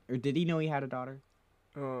he didn't, or did he know he had a daughter?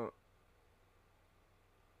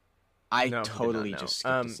 I No, totally did not know. just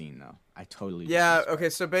skipped a scene though. I totally Okay.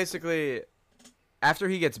 So basically, after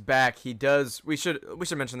he gets back, he does. We should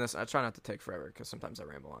mention this. I try not to take forever because sometimes I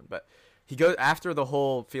ramble on. But he goes after the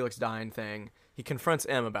whole Felix dying thing. He confronts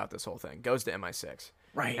M about this whole thing. Goes to MI6.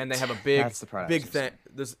 Right. And they have a big, That's the part big thing.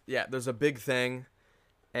 There's a big thing,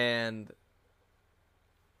 and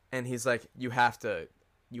he's like, you have to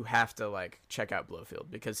like check out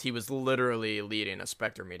Blofeld because he was literally leading a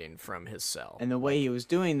Spectre meeting from his cell. And the way he was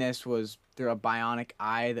doing this was through a bionic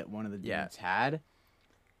eye that one of the dudes had.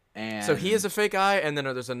 And so he is a fake eye, and then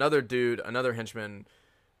there's another dude, another henchman,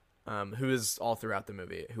 who is all throughout the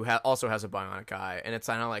movie, who also has a bionic eye, and it's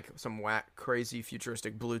kind of like some crazy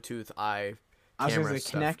futuristic Bluetooth eye. I was camera the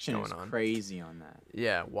stuff connection going is on. crazy on that.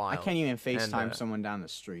 Yeah, wild. I can't even FaceTime And, someone down the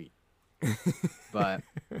street. But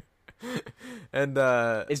and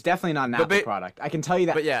it's definitely not an Apple product. I can tell you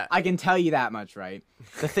that. But yeah. I can tell you that much, right?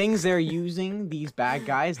 The things they're using, these bad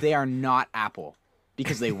guys, they are not Apple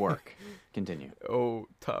because they work. Continue. Oh,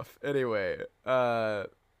 tough. Anyway,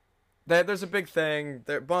 there's a big thing.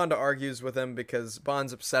 Bond argues with him because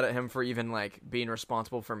Bond's upset at him for even like being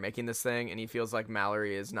responsible for making this thing, and he feels like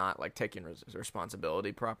Mallory is not like taking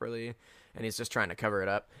responsibility properly, and he's just trying to cover it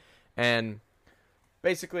up. And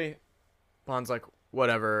basically, Bond's like,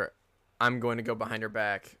 whatever, I'm going to go behind her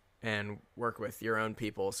back and work with your own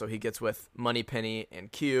people. So he gets with Moneypenny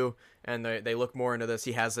and Q, and they look more into this.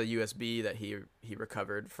 He has a USB that he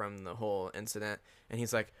recovered from the whole incident, and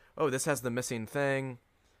he's like, oh, this has the missing thing.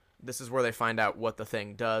 This is where they find out what the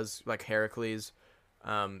thing does, like Heracles.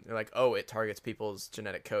 They're like, oh, it targets people's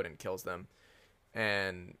genetic code and kills them.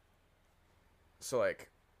 And so like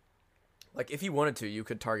if you wanted to, you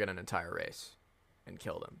could target an entire race and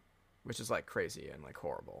kill them, which is like crazy and like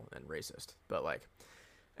horrible and racist. But like,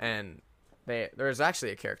 and there's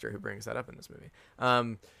actually a character who brings that up in this movie.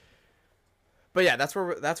 But yeah, that's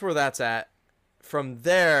where that's at. From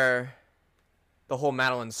there, the whole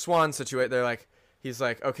Madeline Swan situation, they're like, he's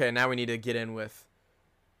like, okay, now we need to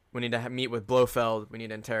meet with Blofeld. We need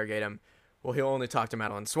to interrogate him. Well, he'll only talk to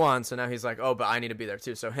Madeline Swan. So now he's like, oh, but I need to be there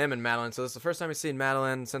too. So him and Madeline. So this is the first time we've seen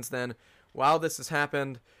Madeline since then. While this has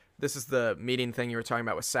happened, this is the meeting thing you were talking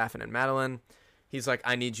about with Safin and Madeline. He's like,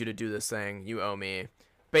 I need you to do this thing. You owe me.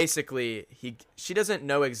 Basically, she doesn't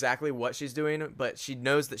know exactly what she's doing, but she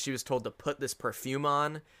knows that she was told to put this perfume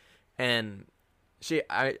on, and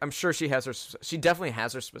I'm sure she definitely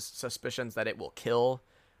has her suspicions that it will kill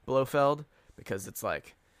Blofeld because it's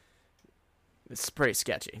pretty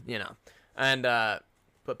sketchy, you know. And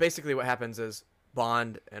but basically what happens is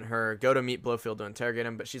Bond and her go to meet Blofeld to interrogate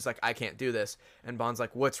him, but she's like, I can't do this. And Bond's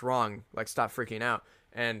like, what's wrong? Like, stop freaking out.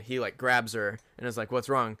 And he like grabs her and is like, what's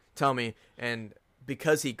wrong? Tell me. And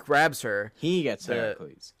because he grabs her, he gets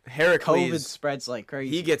Heracles. COVID spreads like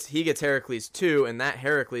crazy. He gets Heracles too, and that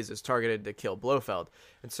Heracles is targeted to kill Blofeld.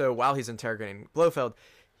 And so while he's interrogating Blofeld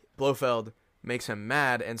makes him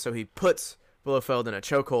mad, and so he puts Blofeld in a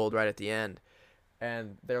chokehold right at the end.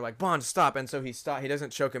 And they're like, Bond, stop. And so he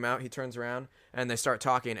doesn't choke him out. He turns around and they start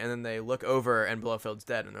talking, and then they look over and Blofeld's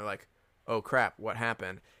dead, and they're like, oh crap, what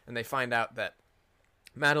happened? And they find out that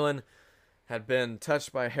Madeline had been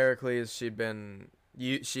touched by Heracles. She had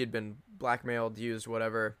been blackmailed, used,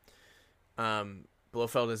 whatever.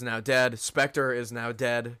 Blofeld is now dead. Spectre is now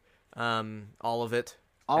dead. All of it.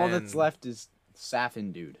 All that's left is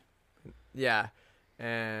Safin dude. Yeah.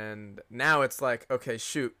 And now it's like, okay,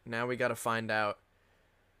 shoot. Now we got to find out.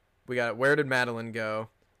 Where did Madeline go?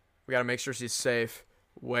 We got to make sure she's safe.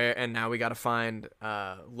 And now we got to find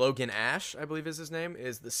Logan Ash, I believe is his name,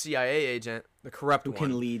 is the CIA agent, the corrupt one. Who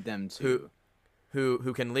can lead them to.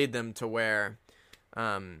 Who can lead them to where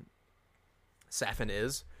Safin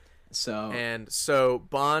is. So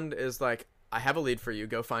Bond is like, I have a lead for you.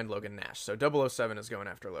 Go find Logan Nash. So 007 is going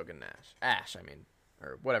after Logan Nash. Ash, I mean.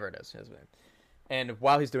 Or whatever it is, his name. And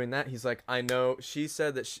while he's doing that, he's like, I know. She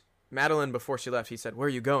said that Madeline, before she left, he said, where are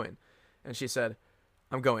you going? And she said,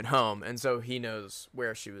 I'm going home. And so he knows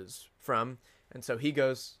where she was from. And so he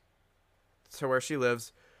goes to where she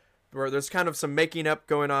lives, where there's kind of some making up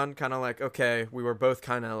going on, kind of like, okay, we were both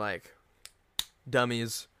kind of like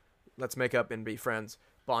dummies. Let's make up and be friends.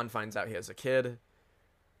 Bond finds out he has a kid,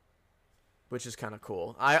 which is kind of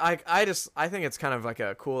cool. I think it's kind of like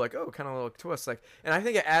a cool, like, oh, kind of little twist, like, and I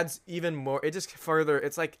think it adds even more. It just further.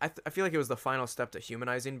 It's like I feel like it was the final step to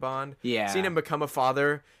humanizing Bond. Yeah, seeing him become a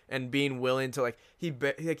father and being willing to he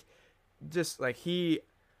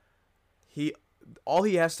all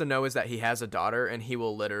he has to know is that he has a daughter, and he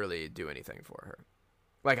will literally do anything for her.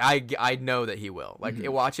 Like I know that he will. Like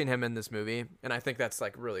watching him in this movie, and I think that's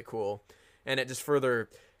like really cool, and it just further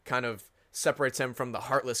kind of separates him from the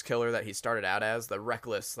heartless killer that he started out as, the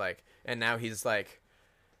reckless, like, and now he's like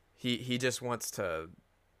he just wants to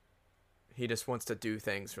do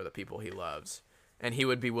things for the people he loves, and he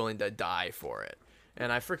would be willing to die for it.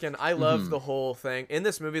 And I love the whole thing in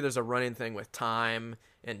this movie. There's a running thing with time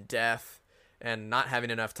and death and not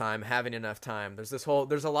having enough time, having enough time. There's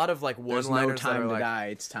a lot of like one-liners. There's no time that are to like, die.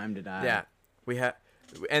 It's time to die. yeah, we have,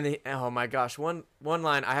 and oh my gosh, one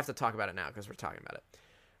line, I have to talk about it now because we're talking about it.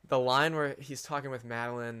 The line where he's talking with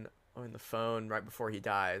Madeline on the phone right before he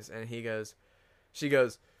dies, and she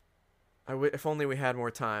goes, if only we had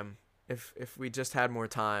more time. If we just had more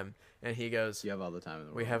time. And he goes, you have all the time in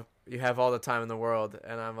the world. You have all the time in the world.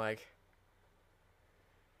 And I'm like,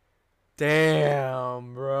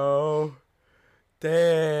 damn, bro.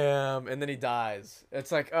 Damn. And then he dies.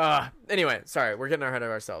 It's like, anyway, sorry, we're getting ahead of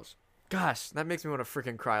ourselves. Gosh, that makes me want to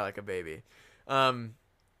freaking cry like a baby.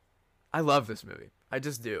 I love this movie. I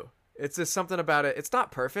just do. It's just something about it. It's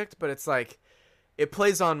not perfect, but it's like, it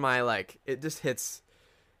plays on my, like, it just hits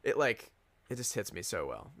me so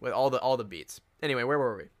well with all the beats. Anyway, where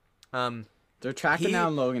were we? They're tracking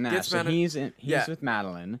down Logan Nash. So he's with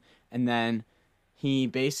Madeline, and then he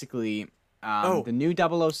basically the new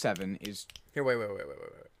 007 is here. Wait.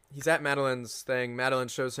 He's at Madeline's thing. Madeline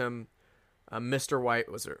shows him Mr. White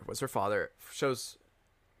was her father. Shows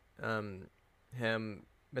him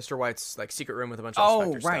Mr. White's like secret room with a bunch of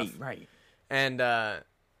Spectre stuff. right. And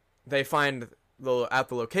they find at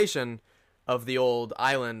the location of the old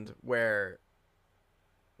island where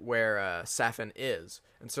Safin is.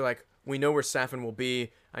 And so like, we know where Safin will be.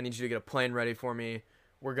 I need you to get a plane ready for me.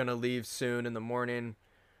 We're going to leave soon in the morning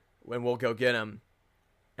when we'll go get him.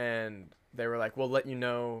 And they were like, we'll let you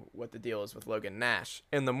know what the deal is with Logan Nash.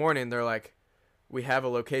 In the morning, they're like, we have a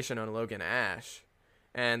location on Logan Ash.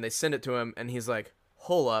 And they send it to him, and he's like,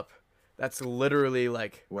 hold up. That's literally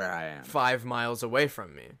like where I am, 5 miles away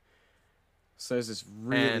from me. So there's this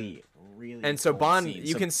really and so cool Bond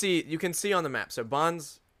scene. you can see on the map. So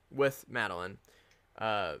Bond's with Madeline.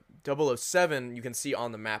 007 you can see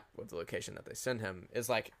on the map with the location that they send him is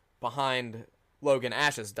like behind Logan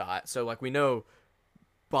Ash's dot. So like, we know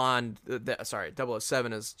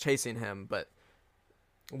 007 is chasing him, but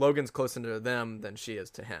Logan's closer to them than she is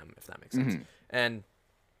to him, if that makes sense. And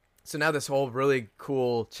so now this whole really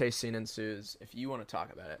cool chase scene ensues. If you want to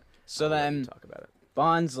talk about it, so then talk about it.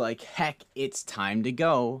 Bond's like, heck, it's time to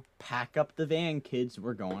go. Pack up the van, kids.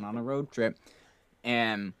 We're going on a road trip.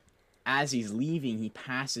 And as he's leaving, he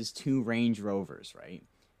passes 2 Range Rovers, right?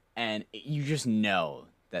 And you just know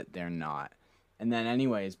that they're not. And then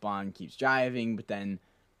anyways, Bond keeps driving, but then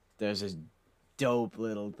there's this dope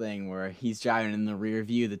little thing where he's driving in the rear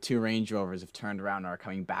view. The 2 Range Rovers have turned around and are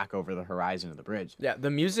coming back over the horizon of the bridge. Yeah, the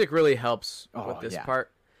music really helps with this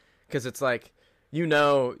part, because it's like, you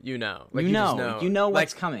know, like, you know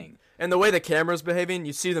what's coming. And the way the camera's behaving,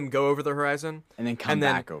 you see them go over the horizon and then come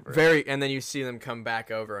back over. And then you see them come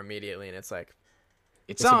back over immediately, and it's like,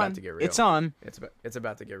 it's on. About to get real. It's on. It's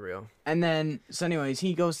about to get real. And then, so anyways,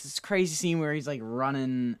 he goes to this crazy scene where he's like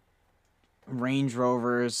running Range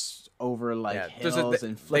Rovers over like hills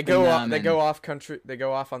and flipping them. They go off country. They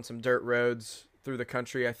go off on some dirt roads through the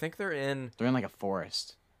country. I think they're in like a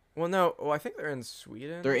forest. Well, no. Well, I think they're in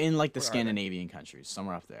Sweden. They're in like the Scandinavian countries,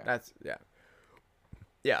 somewhere up there.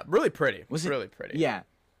 Yeah, really pretty. Really pretty? Yeah,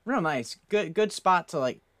 real nice. Good spot to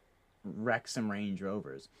like wreck some Range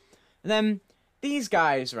Rovers. And then these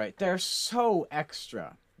guys, right? They're so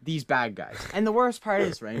extra. These bad guys. And the worst part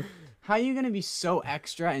is, right? How are you gonna be so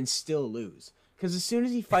extra and still lose? Because as soon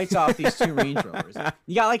as he fights off these 2 Range Rovers,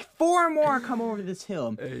 you got like 4 more come over this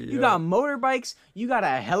hill. You got motorbikes, you got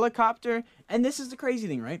a helicopter, and this is the crazy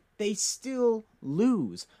thing, right? They still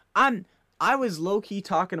lose. I was low-key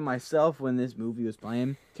talking to myself when this movie was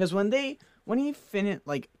playing, because when he finished,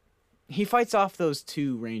 like, he fights off those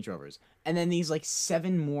 2 Range Rovers, and then these like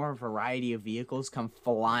 7 more variety of vehicles come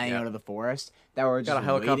flying out of the forest that were just got a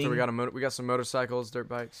helicopter. waiting. We got some motorcycles, dirt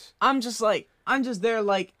bikes. I'm just there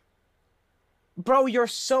like, bro, you're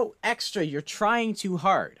so extra. You're trying too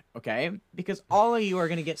hard, okay? Because all of you are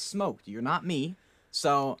gonna get smoked. You're not me.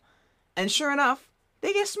 So, and sure enough,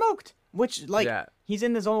 they get smoked. Which, like, Yeah. he's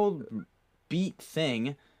in this old beat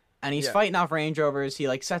thing, and he's Yeah. fighting off Range Rovers. He,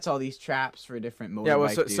 like, sets all these traps for different motorbike Yeah, well,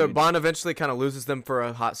 so dudes. Bond eventually kind of loses them for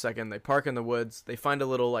a hot second. They park in the woods. They find a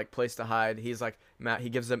little like place to hide. He's like, he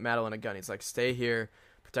gives Madeline a gun. He's like, stay here,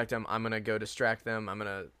 protect him. I'm gonna go distract them.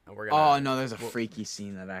 We're gonna. Oh, no, there's a freaky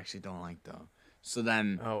scene that I actually don't like, though. So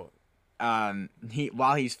then, Oh,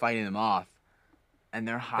 while he's fighting them off, and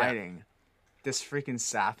they're hiding, this freaking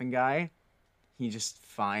Safin guy, he just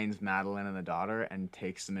finds Madeline and the daughter and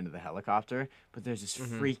takes them into the helicopter. But there's this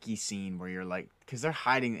freaky scene where you're like, because they're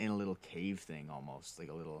hiding in a little cave thing almost, like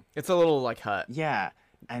a little. it's a little like hut. Yeah,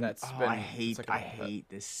 and That's I been- hate, it's like a I hut. hate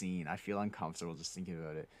this scene. I feel uncomfortable just thinking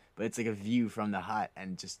about it. But it's like a view from the hut,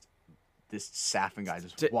 and just this Safin guy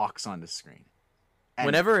just walks on the screen. And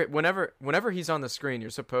Whenever he's on the screen, you're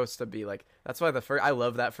supposed to be like. That's why I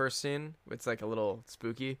love that first scene. It's like a little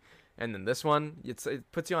spooky, and then this one,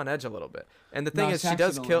 it puts you on edge a little bit. And the thing is, she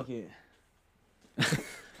does kill.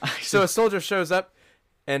 So a soldier shows up,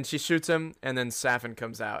 and she shoots him, and then Safin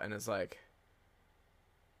comes out and is like,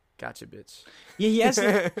 "Gotcha, bitch."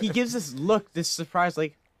 Yeah, he gives this look, this surprise,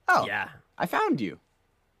 like, oh, Yeah, I found you.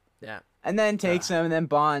 yeah. And then takes him, and then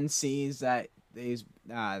Bond sees that the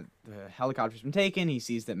helicopter's been taken. He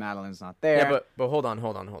sees that Madeline's not there. Yeah, but hold on,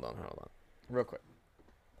 real quick.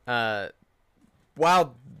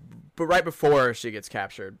 But right before she gets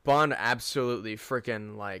captured, Bond absolutely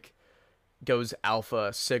freaking like goes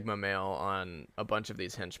alpha sigma male on a bunch of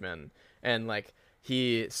these henchmen, and like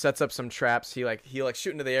he sets up some traps. He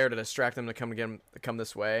shoot into the air to distract them to come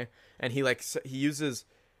this way, and he uses.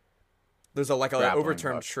 There's an Grappling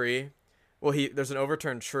overturned hook. tree. Well, there's an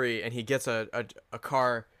overturned tree, and he gets a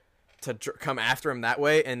car to come after him that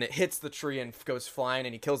way, and it hits the tree and goes flying,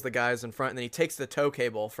 and he kills the guys in front, and then he takes the tow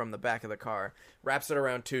cable from the back of the car, wraps it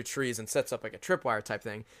around two trees, and sets up like a tripwire type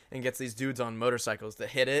thing, and gets these dudes on motorcycles to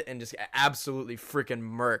hit it, and just absolutely freaking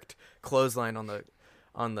murked clothesline on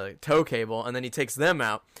the tow cable, and then he takes them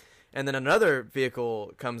out, and then another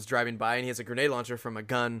vehicle comes driving by, and he has a grenade launcher from a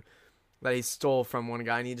gun that he stole from one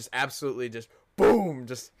guy, and he just absolutely just boom,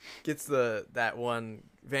 just gets that one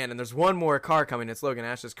van, and there's one more car coming. It's Logan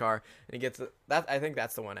Ash's car, and he gets that. I think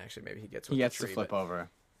that's the one actually. Maybe he gets with he gets the tree, to flip over.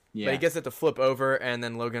 Yeah, but he gets it to flip over, and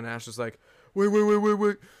then Logan Ash is like,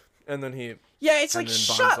 wait, and then he yeah. It's and like, then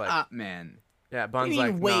Bond's shut like- up, man. Bond's What do you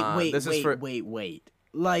like, mean, nah, wait, this is for wait.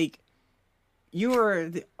 Like, you were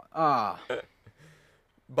the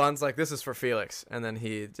Bond's like, this is for Felix, and then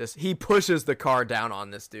he pushes the car down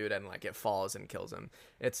on this dude, and like it falls and kills him.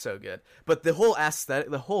 It's so good, but the whole aesthetic,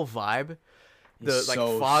 the whole vibe, the It's like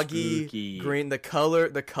so foggy spooky. green, the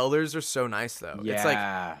colors are so nice though. yeah. It's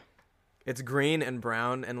like it's green and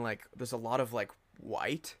brown, and like there's a lot of like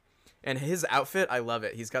white, and his outfit, I love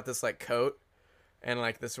it. He's got this like coat and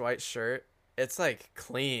like this white shirt. It's like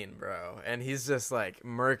clean, bro, and he's just like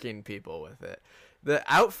murking people with it. The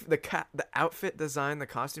outfit design, the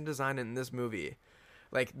costume design in this movie,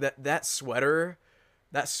 like that sweater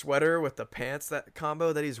with the pants, that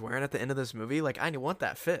combo that he's wearing at the end of this movie, like I want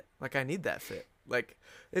that fit. Like I need that fit. Like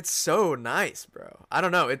it's so nice, bro. I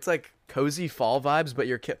don't know. It's like cozy fall vibes, but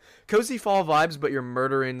you're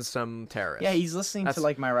murdering some terrorists. Yeah, he's listening That's- to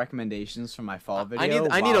like my recommendations from my fall video.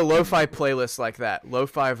 I need a while- lo-fi playlist like that.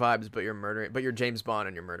 Lo-fi vibes, but you're James Bond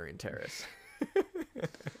and you're murdering terrorists.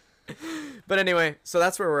 But anyway, so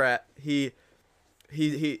that's where we're at. He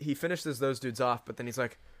finishes those dudes off, but then he's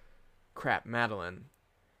like, crap, Madeline.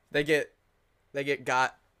 They get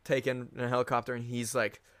taken in a helicopter, and he's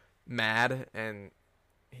like mad, and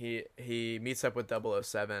he meets up with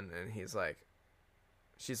 007, and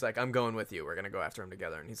she's like, I'm going with you. We're gonna go after him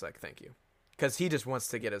together, and he's like, thank you, because he just wants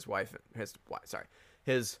to get his wife, his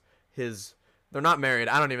they're not married.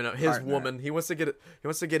 I don't even know his Partner. woman. He wants to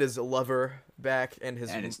get his lover back and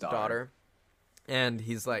his daughter. And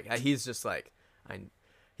he's just like,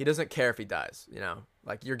 he doesn't care if he dies, you know.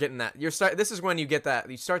 Like you're getting that. This is when you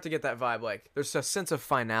start to get that vibe. Like there's a sense of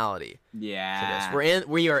finality to Yeah. this.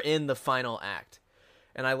 We are in the final act,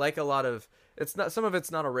 and I like a lot of. Some of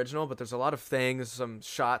it's not original, but there's a lot of things, some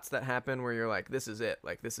shots that happen where you're like, this is it.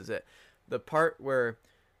 Like this is it. The part where,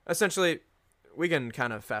 essentially, we can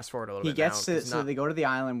kind of fast forward a little He bit. gets now, to so they go to the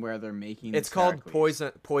island where they're making. It's this called Heracles.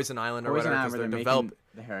 Poison Island or Poison whatever, Island, because where they're they're making developed.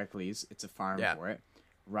 the Heracles. It's a farm Yeah. for it,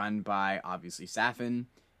 run by obviously Safin,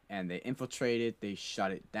 and they infiltrate it. They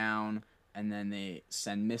shut it down, and then they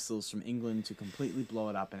send missiles from England to completely blow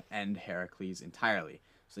it up and end Heracles entirely.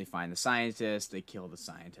 So they find the scientists, they kill the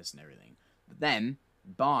scientists and everything. But then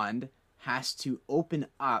Bond has to open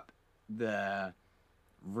up the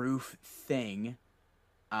roof thing,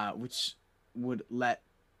 which would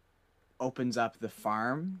opens up the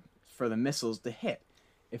farm for the missiles to hit.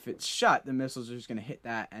 If it's shut, the missiles are just going to hit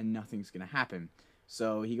that and nothing's going to happen.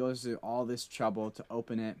 So he goes through all this trouble to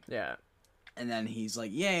open it. Yeah. And then he's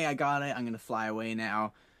like, yay, I got it. I'm going to fly away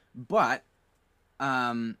now. But,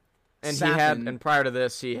 and Safin, and prior to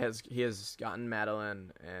this, he has gotten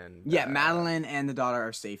Madeline and yeah, Madeline and the daughter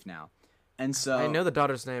are safe now. And so I know the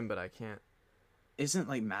daughter's name, but I can't. Isn't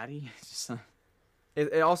like Maddie?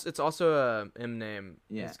 It's also a M name.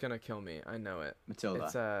 Yeah. It's gonna kill me. I know it. Matilda.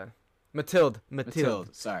 It's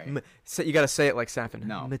Mathilde. Sorry. So you gotta say it like Safin.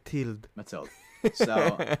 No. Mathilde.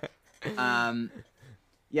 So,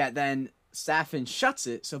 yeah. Then Safin shuts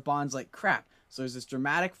it. So Bond's like, crap. So there's this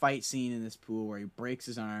dramatic fight scene in this pool where he breaks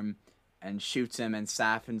his arm and shoots him, and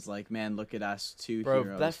Safin's like, man, look at us, two Bro,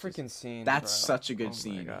 heroes. that freaking scene. That's bro. such a good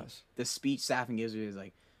scene. My gosh. The speech Safin gives you is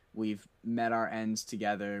like, we've met our ends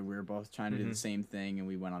together. We were both trying to do Mhm. the same thing, and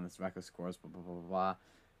we went on this reckless course, blah, blah, blah, blah, blah.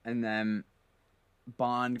 And then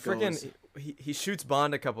Bond goes... Freaking, he shoots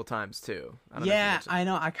Bond a couple times, too. I don't know if you Yeah, mentioned- I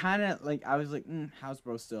know. I kind of, like, I was like, how's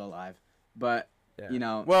bro still alive? But, Yeah. you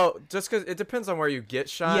know... Well, just because it depends on where you get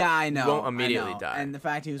shot. yeah, I know. You won't immediately I know. die. And the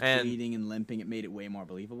fact he was And- bleeding and limping, it made it way more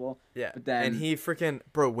believable. Yeah. But then... And he freaking,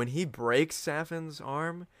 bro, when he breaks Safin's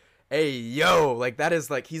arm, hey, yo, like, that is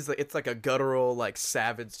like, he's like, it's like a guttural, like,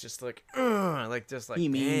 savage, just like, just like, He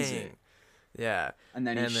means dang. it. Yeah. And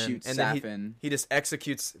then he shoots and then Safin. he just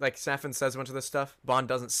executes, like, Safin says a bunch of this stuff. Bond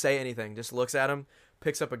doesn't say anything, just looks at him,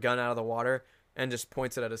 picks up a gun out of the water, and just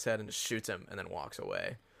points it at his head and just shoots him, and then walks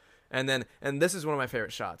away. And this is one of my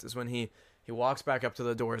favorite shots, is when he walks back up to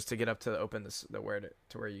the doors to get up to open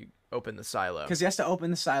where you open the silo. Because he has to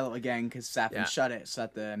open the silo again because Safin Yeah. shut it so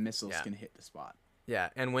that the missiles Yeah. can hit the spot. Yeah,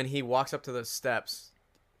 and when he walks up to those steps,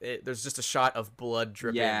 there's just a shot of blood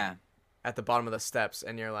dripping Yeah. at the bottom of the steps,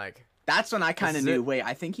 and you're like, That's when I kind This of is knew, it. wait,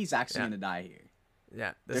 I think he's actually Yeah. going to die here.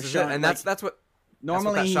 yeah, They're this is it. showing, And like, that's what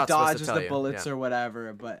Normally that he shot's supposed to dodges tell the you, bullets yeah. or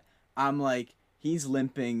whatever, but I'm like, he's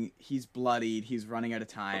limping, he's bloodied, he's running out of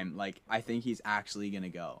time. Like, I think he's actually going to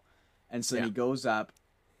go. And so Yeah. he goes up,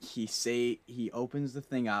 he opens the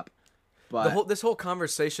thing up, but... this whole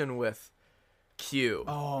conversation with Q.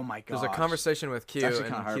 oh my god. There's a conversation with Q, It's actually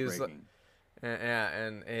kind of and Q's like,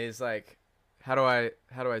 heartbreaking. and he's like, how do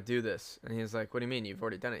I do this? And he's like, what do you mean? You've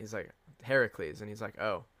already done it. He's like, Heracles, and he's like,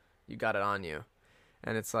 oh, you got it on you,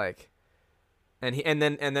 and it's like, and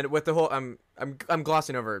then with the whole, I'm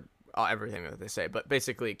glossing over everything that they say, but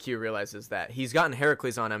basically Q realizes that he's gotten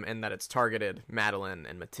Heracles on him and that it's targeted Madeline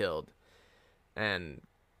and Mathilde, and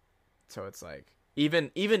so it's like,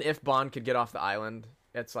 even if Bond could get off the island,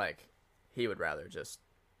 it's like he would rather just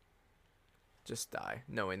die,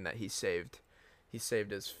 knowing that he saved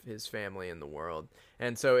his family and the world.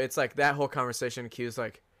 And so it's like that whole conversation. Q's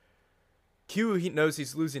like, he knows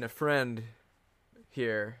he's losing a friend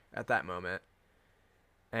here at that moment,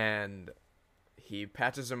 and he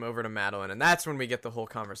patches him over to Madeline, and that's when we get the whole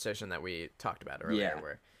conversation that we talked about earlier.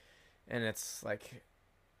 Yeah. And it's like,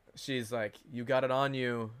 she's like, you got it on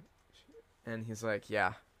you, and he's like,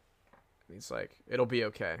 yeah. He's like, it'll be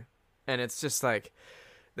okay. And it's just like,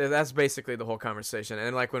 that's basically the whole conversation.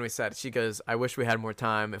 And like when we said, she goes, I wish we had more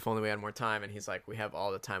time, if only we had more time. And he's like, we have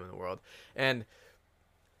all the time in the world. And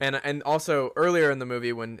also earlier in the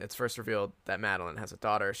movie, when it's first revealed that Madeline has a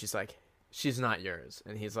daughter, she's like, she's not yours.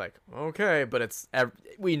 And he's like, okay, but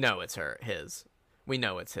we know it's his. We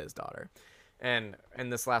know it's his daughter. And in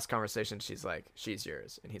this last conversation, she's like, she's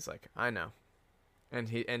yours. And he's like, I know. And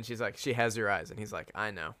she's like, she has your eyes. And he's like, I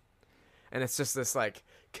know. And it's just this like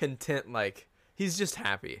content, like, he's just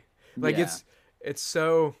happy. Like, Yeah. it's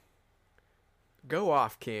so, go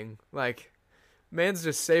off, King. Like, man's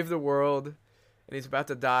just saved the world, and he's about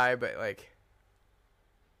to die, but like,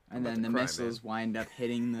 And about then to the cry, missiles wind up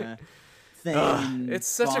hitting the thing. ugh, it's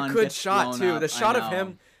such Bond a good gets shot blown too. up, The shot I of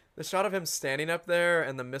know. him standing up there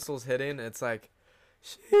and the missiles hitting. It's like,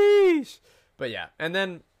 sheesh. But yeah, and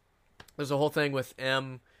then there's a whole thing with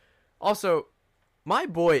M. Also, my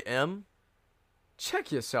boy M.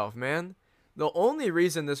 Check yourself, man. The only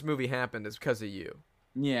reason this movie happened is because of you.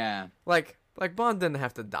 Yeah. Like Bond didn't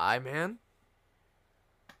have to die, man.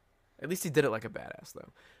 At least he did it like a badass,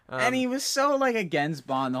 though. And he was so like against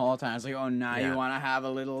Bond the whole time. It's like, oh, now Yeah. you want to have a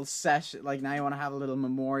little session, like now you want to have a little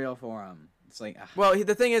memorial for him. It's like, ugh. Well,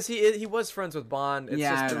 the thing is, he was friends with Bond. It's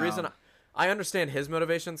Yeah, just I the reason know. I understand his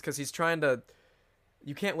motivations, because he's trying to.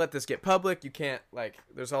 You can't let this get public. You can't, like.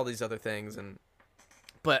 There's all these other things,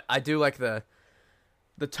 but I do like the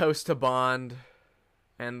toast to Bond,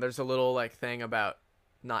 and there's a little like thing about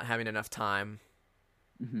not having enough time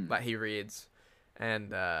Mhm. that he reads,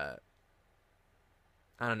 and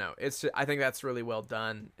I don't know. I think that's really well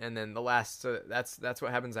done. And then the last that's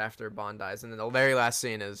what happens after Bond dies. And then the very last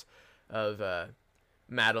scene is of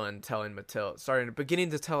Madeline telling Matilda,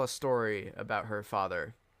 beginning to tell a story about her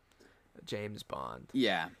father, James Bond.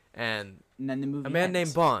 Yeah. And then the movie a man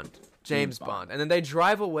ends. named Bond, James Bond. And then they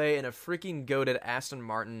drive away in a freaking goated Aston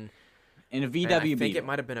Martin. In a VW I think Beetle. it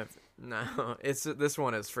might have been this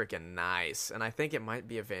one is freaking nice. And I think it might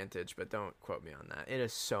be a Vantage, but don't quote me on that. It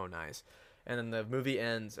is so nice. And then the movie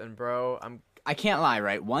ends, and bro, I can't lie,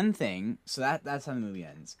 right? One thing, so that's how the movie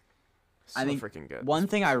ends. so I think freaking good. one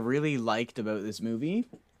thing I really liked about this movie,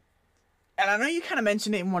 and I know you kind of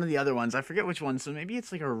mentioned it in one of the other ones, I forget which one, so maybe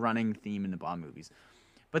it's like a running theme in the Bond movies,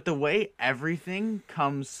 but the way everything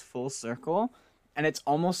comes full circle, and it's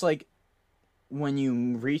almost like when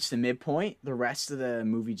you reach the midpoint, the rest of the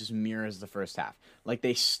movie just mirrors the first half. Like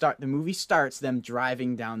the movie starts them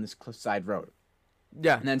driving down this cliffside road.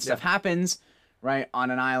 Yeah. And then stuff happens, right? On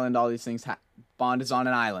an island, all these things. Bond is on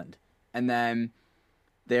an island. And then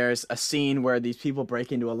there's a scene where these people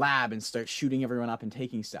break into a lab and start shooting everyone up and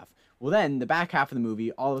taking stuff. Well, then, the back half of the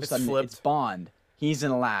movie, all of a sudden, flipped. it's Bond. He's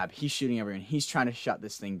in a lab. He's shooting everyone. He's trying to shut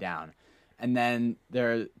this thing down. And then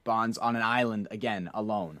Bond's on an island, again,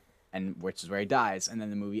 alone, which is where he dies. And then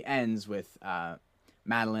the movie ends with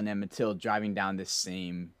Madeline and Matilda driving down this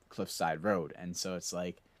same cliffside road. And so it's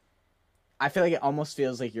like, I feel like it almost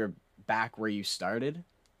feels like you're back where you started.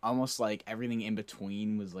 Almost like everything in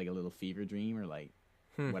between was like a little fever dream or like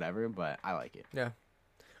whatever, but I like it. Yeah.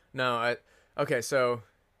 No, okay, so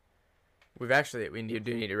we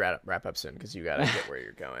do need to wrap up soon because you got to get where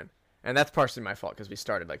you're going. And that's partially my fault because we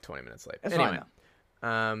started like 20 minutes late. That's anyway,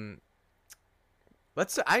 fine,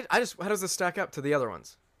 how does this stack up to the other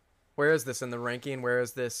ones? Where is this in the ranking? Where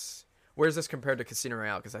is this compared to Casino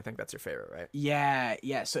Royale? Because I think that's your favorite, right?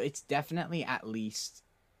 Yeah. So it's definitely at least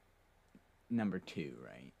number 2,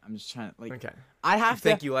 right? I'm just trying to Okay. I'd have to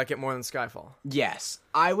think you like it more than Skyfall. Yes,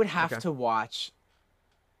 I would have Okay. to watch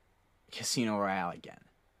Casino Royale again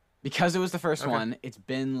because it was the first one. It's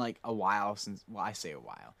been like a while since. Well, I say a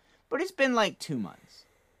while, but it's been like 2 months.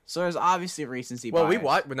 So there's obviously recency bias.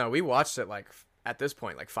 We watched it like at this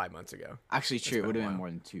point like 5 months ago. Actually, true. It been would a have been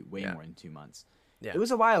while. way Yeah. more than 2 months. Yeah. It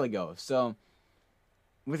was a while ago. So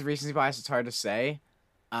with recency bias, it's hard to say.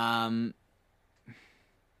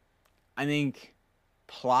 I think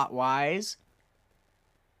plot wise,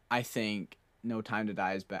 I think No Time to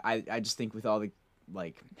Die is better. I just think with all the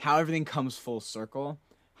like how everything comes full circle,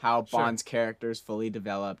 how Sure. Bond's character is fully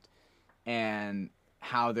developed, and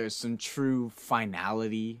how there's some true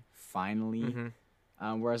finality finally.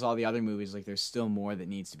 Mm-hmm. Whereas all the other movies, like there's still more that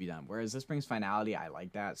needs to be done. Whereas this brings finality, I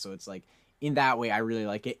like that. So it's like in that way, I really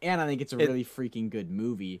like it, and I think it's a really freaking good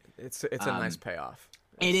movie. It's a nice payoff.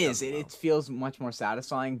 It is. done well. It feels much more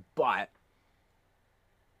satisfying, but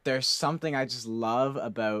there's something I just love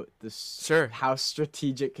about this. Sure. How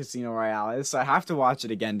strategic Casino Royale is. So I have to watch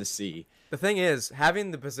it again to see. The thing is,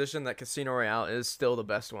 having the position that Casino Royale is still the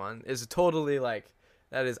best one is totally like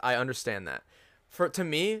that is. I understand that. To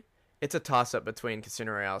me, it's a toss up between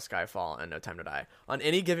Casino Royale, Skyfall, and No Time to Die. On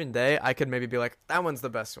any given day, I could maybe be like, that one's the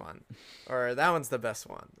best one, or that one's the best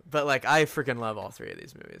one. But like, I freaking love all three of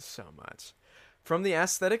these movies so much. From the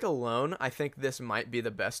aesthetic alone, I think this might be the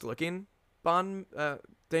best looking Bond,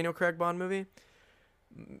 Daniel Craig Bond movie.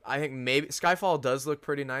 I think maybe Skyfall does look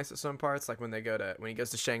pretty nice at some parts, like when he goes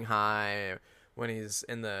to Shanghai, when he's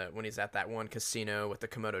at that one casino with the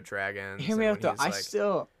Komodo dragons. Hear me out though. Like,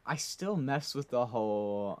 I still mess with the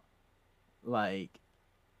whole, like,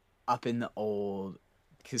 up in the old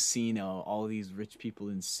casino, all these rich people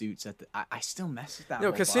in suits at the. I still mess with that. No,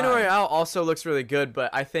 whole Casino vibe. Royale also looks really good, but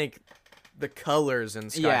I think the colors in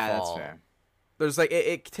Skyfall. Yeah, that's fair. There's like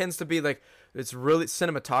it tends to be like it's really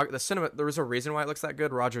There was a reason why it looks that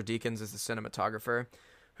good. Roger Deakins is the cinematographer,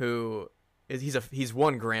 he's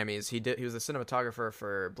won Grammys. He was the cinematographer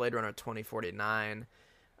for Blade Runner 2049,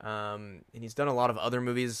 and he's done a lot of other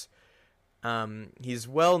movies. I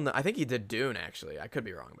think he did Dune actually. I could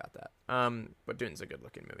be wrong about that. But Dune's a good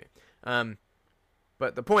looking movie.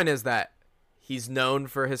 But the point is that he's known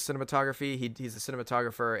for his cinematography. He's a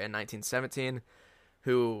cinematographer in 1917.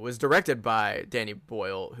 Who was directed by Danny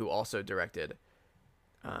Boyle, who also directed,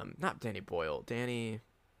 not Danny Boyle, Danny.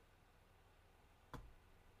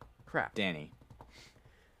 Crap. Danny.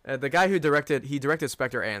 The guy who directed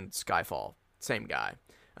Spectre and Skyfall, same guy.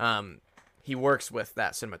 He works with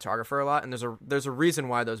that cinematographer a lot, and there's a reason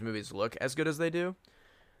why those movies look as good as they do.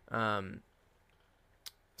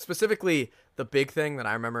 Specifically, the big thing that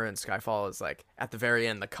I remember in Skyfall is like at the very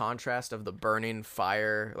end, the contrast of the burning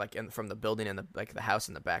fire, like from the building and the house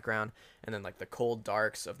in the background, and then like the cold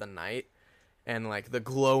darks of the night, and like the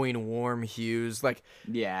glowing warm hues. Like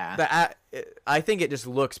Yeah. I think it just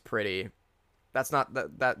looks pretty. That's not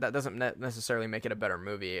that doesn't necessarily make it a better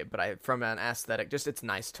movie, but from an aesthetic, just it's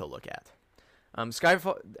nice to look at.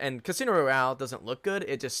 Skyfall and Casino Royale doesn't look good.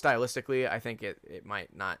 It just stylistically, I think it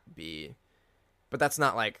might not be, but that's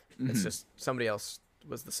not like it's just somebody else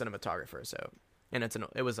was the cinematographer. So, and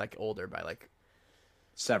it was like older by like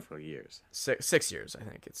Several years. 6 years. I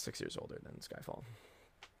think it's 6 years older than Skyfall,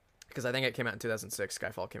 because I think it came out in 2006.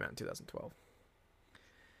 Skyfall came out in 2012.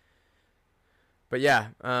 But yeah,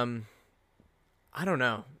 I don't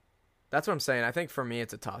know. That's what I'm saying. I think for me,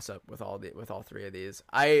 it's a toss up with all three of these.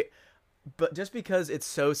 But just because it's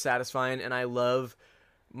so satisfying, and I love,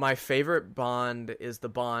 my favorite Bond is the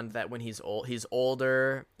Bond that when he's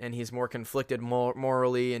older and he's more conflicted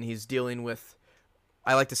morally, and he's dealing with.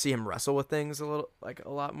 I like to see him wrestle with things a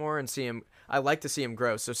lot more, and I like to see him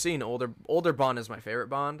grow. So seeing older Bond is my favorite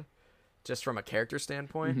Bond, just from a character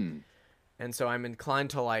standpoint. Mm-hmm. And so I'm inclined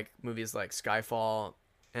to like movies like Skyfall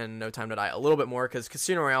and No Time to Die a little bit more, because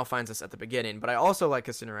Casino Royale finds us at the beginning, but I also like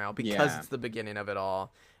Casino Royale because it's the beginning of it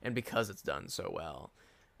all and because it's done so well.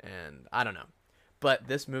 And I don't know, but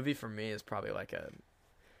this movie for me is probably like a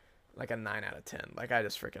 9 out of 10. Like, I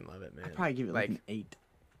just freaking love it, man. I'd probably give it like an 8.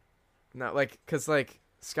 Not like, because like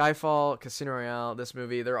Skyfall, Casino Royale, this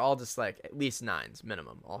movie, they're all just like at least 9s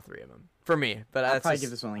minimum, all three of them for me. But I'd probably give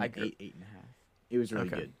this one like an 8, 8.5. It was really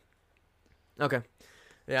good. Okay,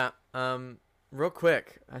 yeah. Real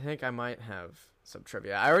quick, I think I might have some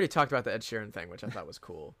trivia. I already talked about the Ed Sheeran thing, which I thought was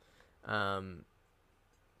cool.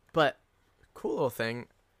 But cool little thing.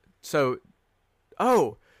 So,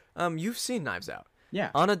 you've seen Knives Out.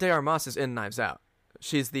 Yeah. Ana de Armas is in Knives Out.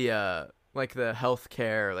 She's the like the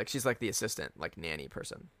healthcare, like she's like the assistant, like nanny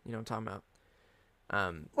person. You know what I'm talking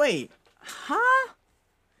about? Wait, huh?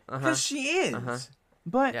 Because she is.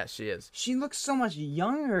 But yeah, she is. She looks so much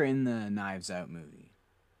younger in the Knives Out movie.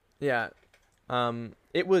 Yeah.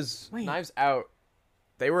 It was Knives Out.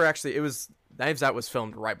 Knives Out was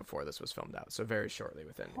filmed right before this was filmed out, so very shortly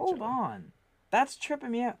within. Hold on, that's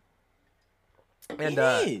tripping me out. And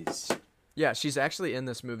it is. Yeah, she's actually in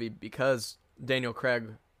this movie because Daniel Craig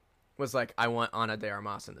was like, I want Ana de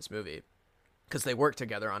Armas in this movie, because they worked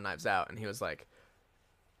together on Knives Out, and he was like,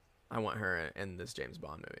 I want her in this James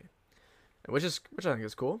Bond movie, which I think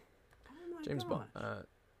is cool. Oh James gosh.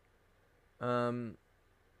 Bond.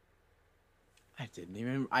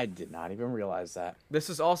 I did not even realize that. This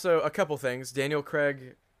is also a couple things. Daniel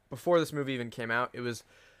Craig, before this movie even came out, it was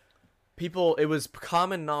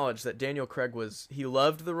common knowledge that Daniel Craig he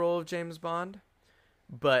loved the role of James Bond,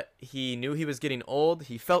 but he knew he was getting old.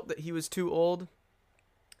 He felt that he was too old,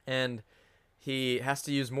 and he has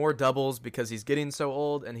to use more doubles because he's getting so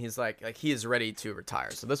old, and he's like he is ready to retire.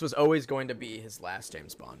 So this was always going to be his last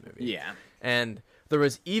James Bond movie. Yeah. And there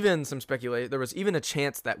was even some speculation. There was even a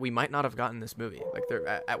chance that we might not have gotten this movie. Like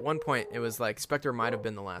at one point, it was like Spectre might have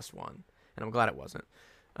been the last one, and I'm glad it wasn't.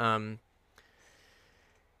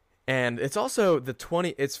 And it's also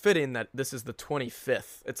it's fitting that this is the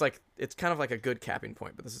 25th. It's kind of like a good capping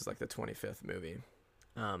point, but this is like the 25th movie.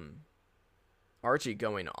 Archie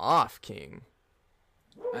going off, King.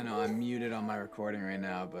 I know I'm muted on my recording right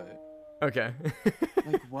now, but okay.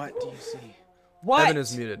 like, what do you see? What? Evan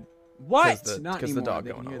is muted. What? Because the dog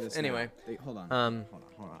going off. Anyway, hold on.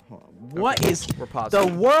 Hold on. What is? We're pausing. The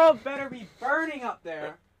world better be burning up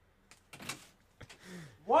there.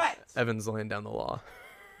 What? Evan's laying down the law.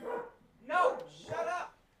 No, shut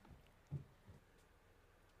up.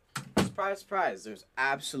 Surprise, surprise. There's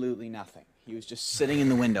absolutely nothing. He was just sitting in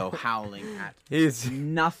the window howling at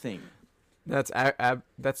nothing. That's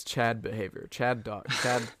Chad behavior. Chad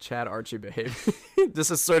Archie behavior. Just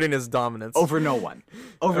asserting his dominance over no one.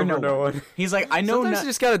 Over no one. He's like, I know. Sometimes you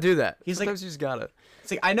just gotta do that. Sometimes you just gotta. It's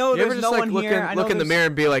like, I know there's no one here. Look in the mirror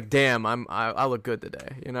and be like, damn, I look good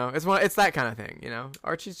today. You know, it's that kind of thing. You know,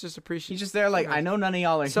 Archie's just appreciating. He's just there like, I know none of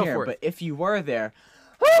y'all are here, but if you were there.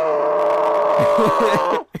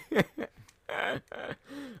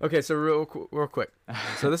 Okay, so real quick.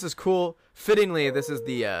 So this is cool. Fittingly, this is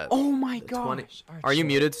the. Oh my gosh! Are you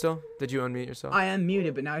muted still? Did you unmute yourself? I am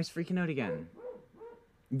muted, but now he's freaking out again.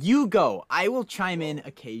 You go. I will chime in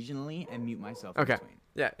occasionally and mute myself. Okay. In between.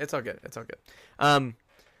 Yeah, it's all good. It's all good.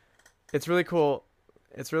 It's really cool.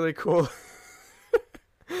 It's really cool.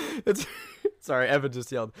 Sorry, Evan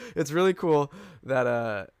just yelled. It's really cool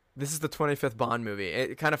that this is the 25th Bond movie.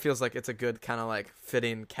 It kind of feels like it's a good kind of like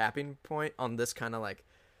fitting capping point on this kind of like,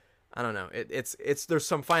 I don't know. It's there's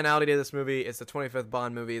some finality to this movie. It's the 25th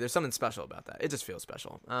Bond movie. There's something special about that. It just feels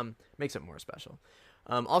special. Makes it more special.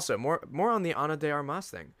 Also more on the Ana de Armas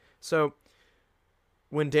thing. So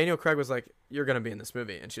when Daniel Craig was like, "You're gonna be in this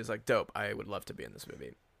movie," and she was like, "Dope, I would love to be in this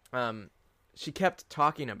movie." She kept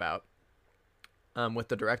talking about with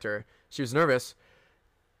the director. She was nervous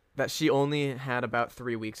that she only had about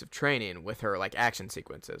 3 weeks of training with her like action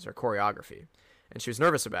sequences or choreography, and she was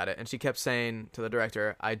nervous about it. And she kept saying to the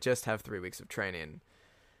director, "I just have 3 weeks of training."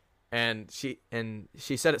 And she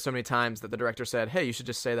said it so many times that the director said, "Hey, you should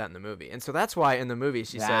just say that in the movie." And so that's why in the movie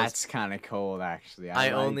she says, "That's kind of cold, actually. I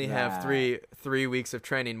like only that. have three weeks of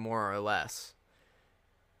training, more or less."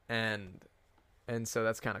 And so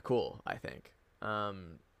that's kind of cool, I think. I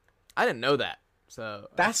didn't know that, so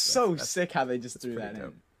That's sick how they just threw that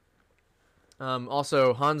dope. in.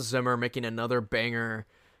 Also, Hans Zimmer making another banger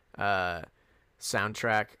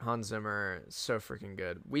soundtrack. Hans Zimmer is so freaking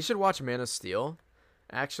good. We should watch Man of Steel.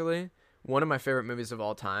 Actually, one of my favorite movies of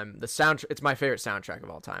all time. It's my favorite soundtrack of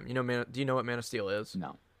all time. Do you know what Man of Steel is?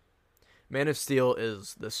 No. Man of Steel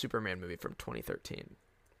is the Superman movie from 2013.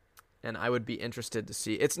 And I would be interested to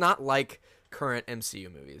see. It's not like current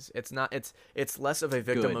MCU movies. It's not. It's less of a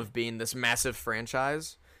victim of being this massive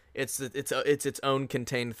franchise. It's its own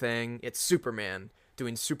contained thing. It's Superman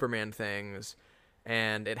doing Superman things,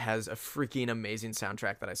 and it has a freaking amazing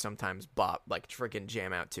soundtrack that I sometimes freaking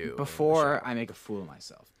jam out to. Before I make a fool of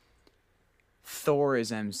myself, Thor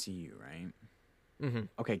is MCU, right? Mm-hmm.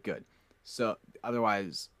 Okay, good. So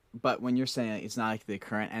otherwise, but when you're saying it's not like the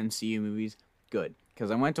current MCU movies, good,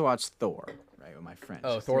 because I went to watch Thor, right, with my friends.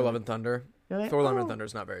 Oh, Thor: Love and Thunder. Like, Thor: Love and Thunder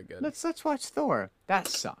is not very good. Let's watch Thor. That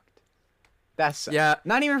sucked. Yeah.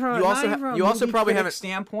 Not even from You a also movie probably critic haven't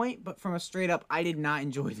standpoint, but from a straight up, I did not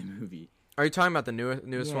enjoy the movie. Are you talking about the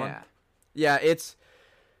newest one? Yeah. Yeah,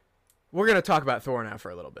 we're going to talk about Thor now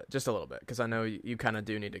for a little bit, just a little bit, because I know you kind of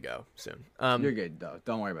do need to go soon. You're good, though.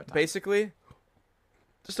 Don't worry about that. Basically,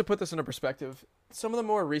 just to put this into perspective, some of the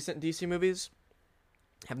more recent DC movies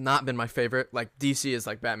have not been my favorite. Like, DC is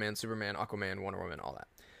like Batman, Superman, Aquaman, Wonder Woman, all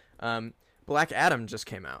that. Black Adam just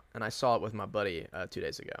came out, and I saw it with my buddy 2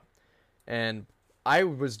 days ago. And I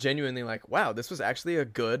was genuinely like, wow, this was actually a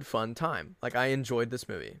good, fun time. Like, I enjoyed this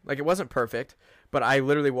movie. Like, it wasn't perfect, but I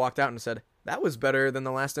literally walked out and said, that was better than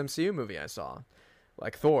the last MCU movie I saw.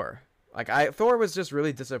 Like, Thor. Thor was just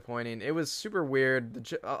really disappointing. It was super weird.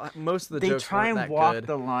 Most of the jokes weren't that good. They try and walk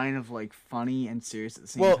the line of, like, funny and serious at the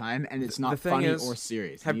same time, and it's not funny or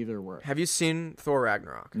serious. Neither work. Have you seen Thor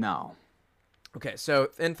Ragnarok? No. Okay,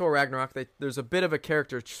 so in Thor Ragnarok, there's a bit of a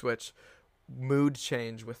character switch, mood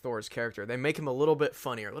change with Thor's character. They make him a little bit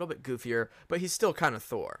funnier, a little bit goofier, but he's still kind of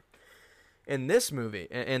Thor. In this movie,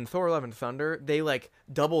 in Thor: Love and Thunder, they like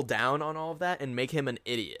double down on all of that and make him an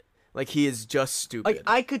idiot. Like, he is just stupid. Like,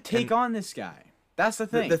 I could take on this guy. That's the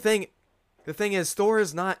thing. The thing is, Thor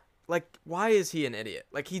is not, like, why is he an idiot?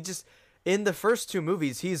 Like, he just, in the first two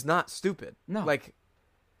movies, he's not stupid. No. Like,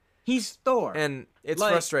 he's Thor. And it's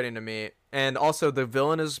frustrating to me. And also, the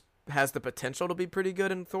villain has the potential to be pretty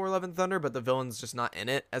good in Thor: Love and Thunder, but the villain's just not in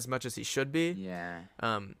it as much as he should be. Yeah.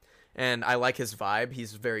 And I like his vibe.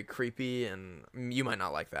 He's very creepy, and you might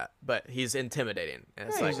not like that, but he's intimidating. And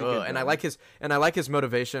it's like, oh, and I like his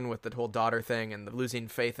motivation with the whole daughter thing and the losing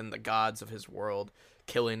faith in the gods of his world,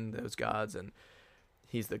 killing those gods, and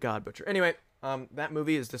he's the god butcher. Anyway, that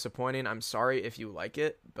movie is disappointing. I'm sorry if you like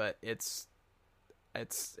it, but it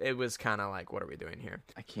was kind of like, what are we doing here?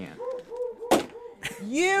 I can't.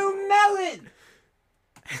 You melon!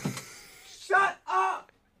 Shut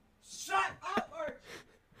up! Shut up, Archie!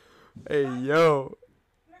 Hey, yo.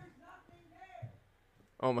 There's nothing there.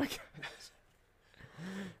 Oh my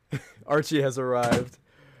god. Archie has arrived.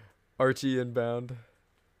 Archie inbound.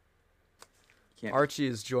 Archie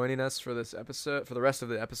is joining us for this episode. For the rest of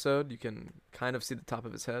the episode, you can kind of see the top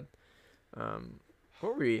of his head. What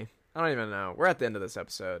were we? I don't even know. We're at the end of this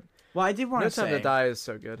episode. Well, I did want to say... No Time to Die is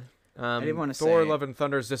so good. I did want to Thor: say... Love and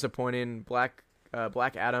Thunder is disappointing. Black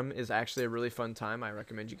Adam is actually a really fun time. I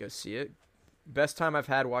recommend you go see it. Best time I've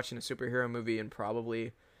had watching a superhero movie in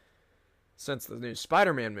probably since the new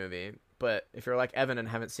Spider-Man movie. But if you're like Evan and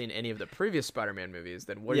haven't seen any of the previous Spider-Man movies,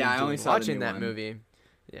 then what are you doing watching that movie?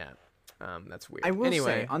 Yeah, that's weird. I will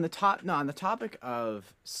say on the topic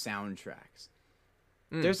of soundtracks,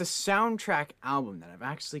 there's a soundtrack album that I've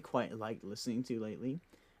actually quite liked listening to lately,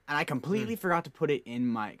 and I completely forgot to put it in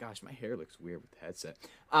my. Gosh, my hair looks weird with the headset.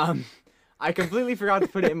 I completely forgot to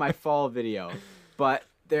put it in my fall video, but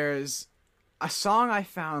there's a song I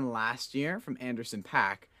found last year from Anderson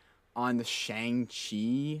 .Paak on the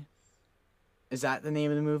Shang-Chi. Is that the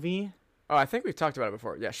name of the movie? Oh, I think we've talked about it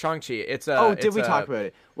before. Yeah, Shang-Chi. Did we talk about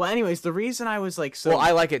it? Well, anyways, the reason I was like so... Well,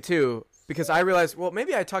 I like it too, because I realized, well,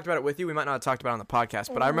 maybe I talked about it with you. We might not have talked about it on the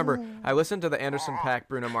podcast, but I remember I listened to the Anderson .Paak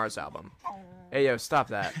Bruno Mars album. Hey, yo, stop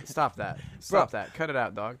that. Stop that. Stop that. Cut it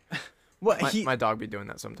out, dog. What? My dog be doing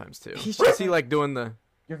that sometimes, too. He's Is just he, like, doing the...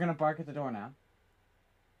 You're gonna bark at the door now.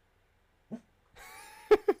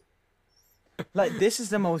 Like, this is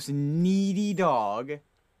the most needy dog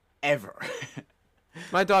ever.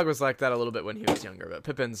 My dog was like that a little bit when he was younger, but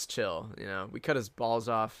Pippin's chill, you know. We cut his balls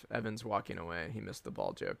off. Evan's walking away. He missed the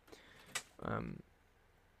ball joke.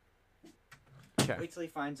 Okay. Wait till he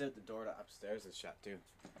finds out the door to upstairs is shut, too.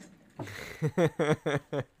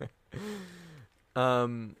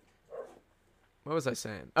 What was I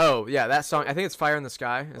saying? Oh, yeah, that song. I think it's Fire in the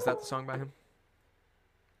Sky. Is that the song by him?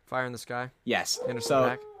 Fire in the Sky? Yes. Anderson So,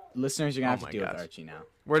 .Paak? listeners, you're gonna Oh have my to deal gosh. with Archie now.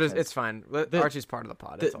 Where does it's fine. Archie's part of the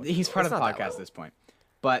pod. He's part of the It's not that podcast at loud. this point.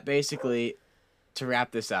 But basically, to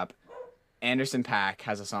wrap this up, Anderson .Paak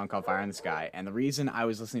has a song called Fire in the Sky. And the reason I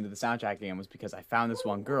was listening to the soundtrack again was because I found this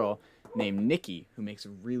one girl named Nikki who makes a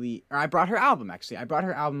really... Or I brought her album, actually. I brought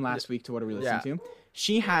her album last week to What Are We Listening to?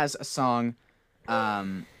 She has a song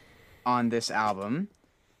on this album,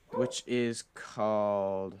 which is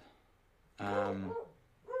called...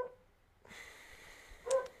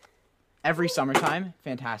 Every Summertime.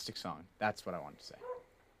 Fantastic song. That's what I wanted to say.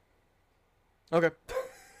 Okay.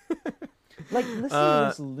 Like, listen to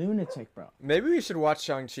this lunatic, bro. Maybe we should watch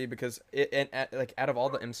Shang-Chi because like out of all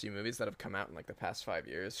the MCU movies that have come out in like the past 5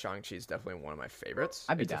 years, Shang-Chi is definitely one of my favorites.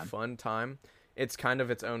 I'd be It's down. a fun time. It's kind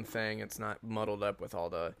of its own thing. It's not muddled up with all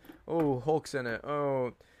the Hulk's in it.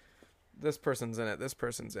 Oh, this person's in it. This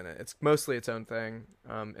person's in it. It's mostly its own thing.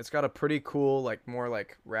 It's got a pretty cool like more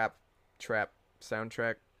like rap trap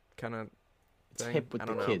soundtrack kind of It's thing. hip with I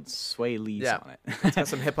the don't know. kids. Sway Lee's Yeah. on it. It's got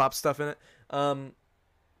some hip hop stuff in it.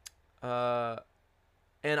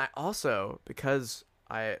 And I also because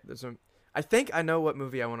I think I know what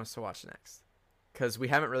movie I want us to watch next because we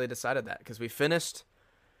haven't really decided that because we finished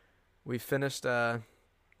what's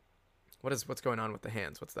going on with the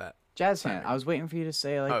hands? What's that? Jazz Hand. I was waiting for you to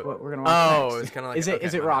say like Oh. what we're gonna watch Oh, next. it's kind of like Is it okay,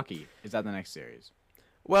 is it my bad. Rocky? Is that the next series?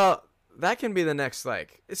 Well, that can be the next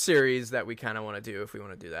like series that we kind of want to do if we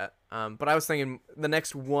want to do that. But I was thinking the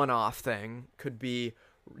next one-off thing could be,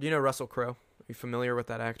 you know, Russell Crowe. Are you familiar with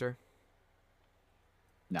that actor?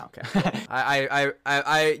 No. Okay.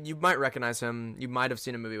 I you might recognize him. You might have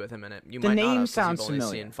seen a movie with him in it. You The might not name have, 'cause sounds you've only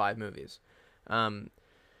familiar. seen 5 movies.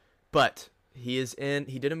 But he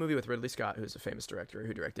did a movie with Ridley Scott, who's a famous director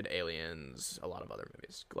who directed Aliens, a lot of other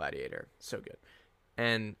movies, Gladiator, so good.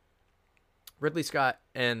 And Ridley Scott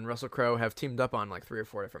and Russell Crowe have teamed up on like 3 or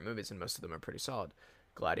 4 different movies, and most of them are pretty solid.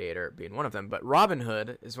 Gladiator being one of them. But Robin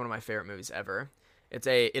Hood is one of my favorite movies ever. It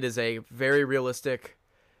is a very realistic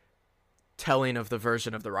telling of the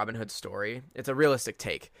version of the Robin Hood story. It's a realistic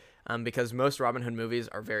take, because most Robin Hood movies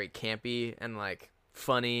are very campy and like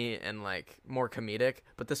funny and like more comedic,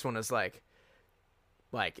 but this one is like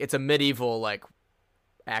it's a medieval like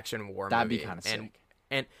action war That'd movie. be kind of sick.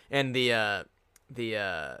 And the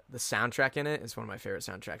soundtrack in it is one of my favorite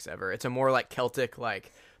soundtracks ever. It's a more like Celtic,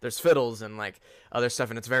 like there's fiddles and like other stuff,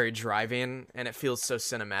 and it's very driving and it feels so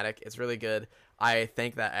cinematic. It's really good. I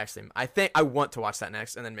think I want to watch that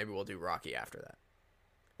next, and then maybe we'll do Rocky after that,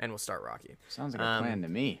 and we'll start Rocky. Sounds like a plan to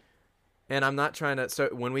me. And I'm not trying to. So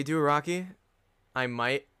when we do Rocky, I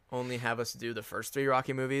might only have us do the first 3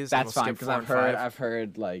 Rocky movies. That's fine because because I've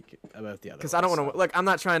heard like about the other. Because I don't want to like. I'm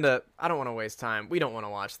not trying to. I don't want to waste time. We don't want to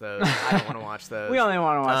watch those. I don't want to watch those. We only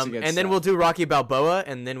want to watch the good and then stuff. we'll do Rocky Balboa,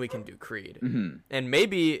 and then we can do Creed. Mhm. And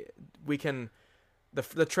maybe we can.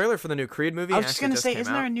 The trailer for the new Creed movie. I was just actually gonna say, came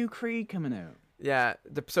isn't there out. a new Creed coming out? Yeah.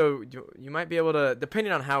 So you might be able to,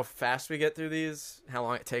 depending on how fast we get through these, how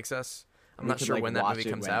long it takes us. I'm We not could, sure like, when that watch movie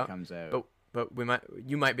it comes when it out. comes out. But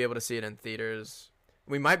you might be able to see it in theaters.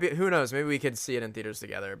 We might be. Who knows? Maybe we could see it in theaters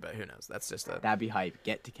together. But who knows? That's just a. That'd be hype.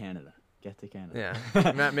 Get to Canada.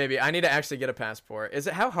 Yeah. Maybe I need to actually get a passport.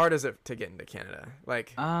 How hard is it to get into Canada? Like,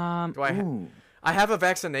 do I? Ooh. I have a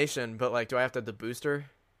vaccination, but like, do I have to have the booster?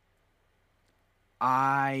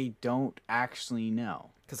 I don't actually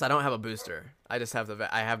know. Because I don't have a booster. I just have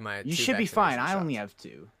I have my. You 2 should be fine. vaccination I only shots. have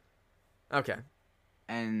 2. Okay.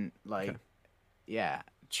 And like, Okay. yeah,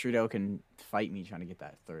 Trudeau can fight me trying to get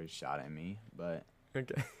that 3rd shot at me, but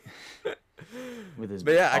Okay. with his.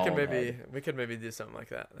 But yeah, bald head, we could maybe do something like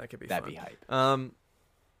that. That could be that'd fun. be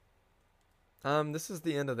hype. This is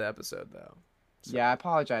the end of the episode though. So- Yeah, I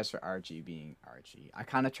apologize for Archie being Archie. I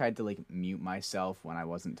kind of tried to like mute myself when I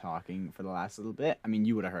wasn't talking for the last little bit. I mean,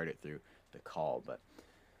 you would have heard it through the call, but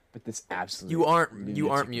this absolute. You aren't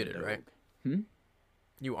lunatic muted, rogue. right? Hmm?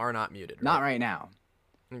 You are not muted. Right? Not right now.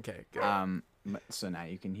 Okay. Good. So now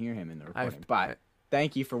you can hear him in the I've- recording. But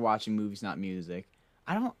thank you for watching Movies Not Music.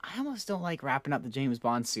 I almost don't like wrapping up the James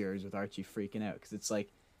Bond series with Archie freaking out because it's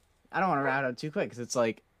like I don't want to round out too quick because it's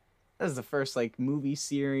like this is the first like movie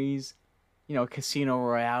series. You know, Casino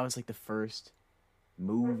Royale is like the first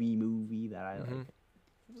movie that I like.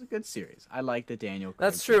 It was a good series. I like the Daniel Craig.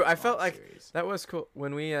 That's true. I James felt Bond like series. that was cool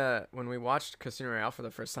when we watched Casino Royale for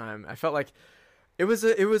the first time. I felt like it was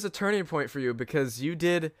a turning point for you because you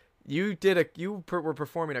were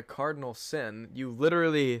performing a cardinal sin. You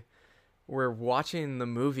literally were watching the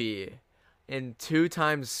movie in 2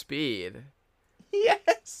 times speed.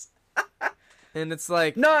 Yes. And it's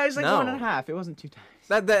like No, it was like no. 1.5. It wasn't 2 times.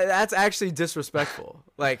 That's actually disrespectful.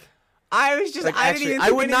 Like I was just Like, I actually, didn't I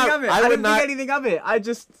even would think anything not- of it. I I would didn't not- think anything of it. I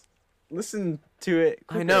just listened to it.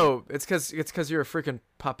 I quicker. know it's because you're a freaking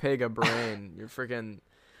papega brain. You're freaking.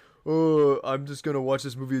 Oh, I'm just gonna watch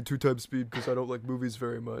this movie in 2 times speed because I don't like movies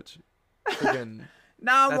very much. Freaking.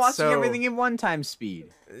 Now I'm That's watching so- everything in 1 time speed.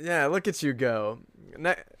 Yeah, look at you go.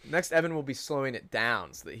 Next, Evan will be slowing it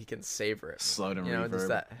down so that he can savor it. Slow to Just reverb.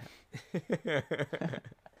 that.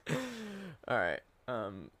 All right.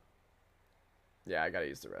 Yeah, I gotta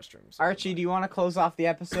use the restroom. so- Archie, do you want to close off the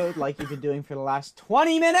episode like you've been doing for the last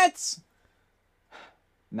 20 minutes?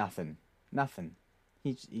 Nothing.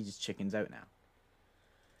 He just chickens out now.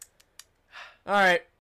 All right.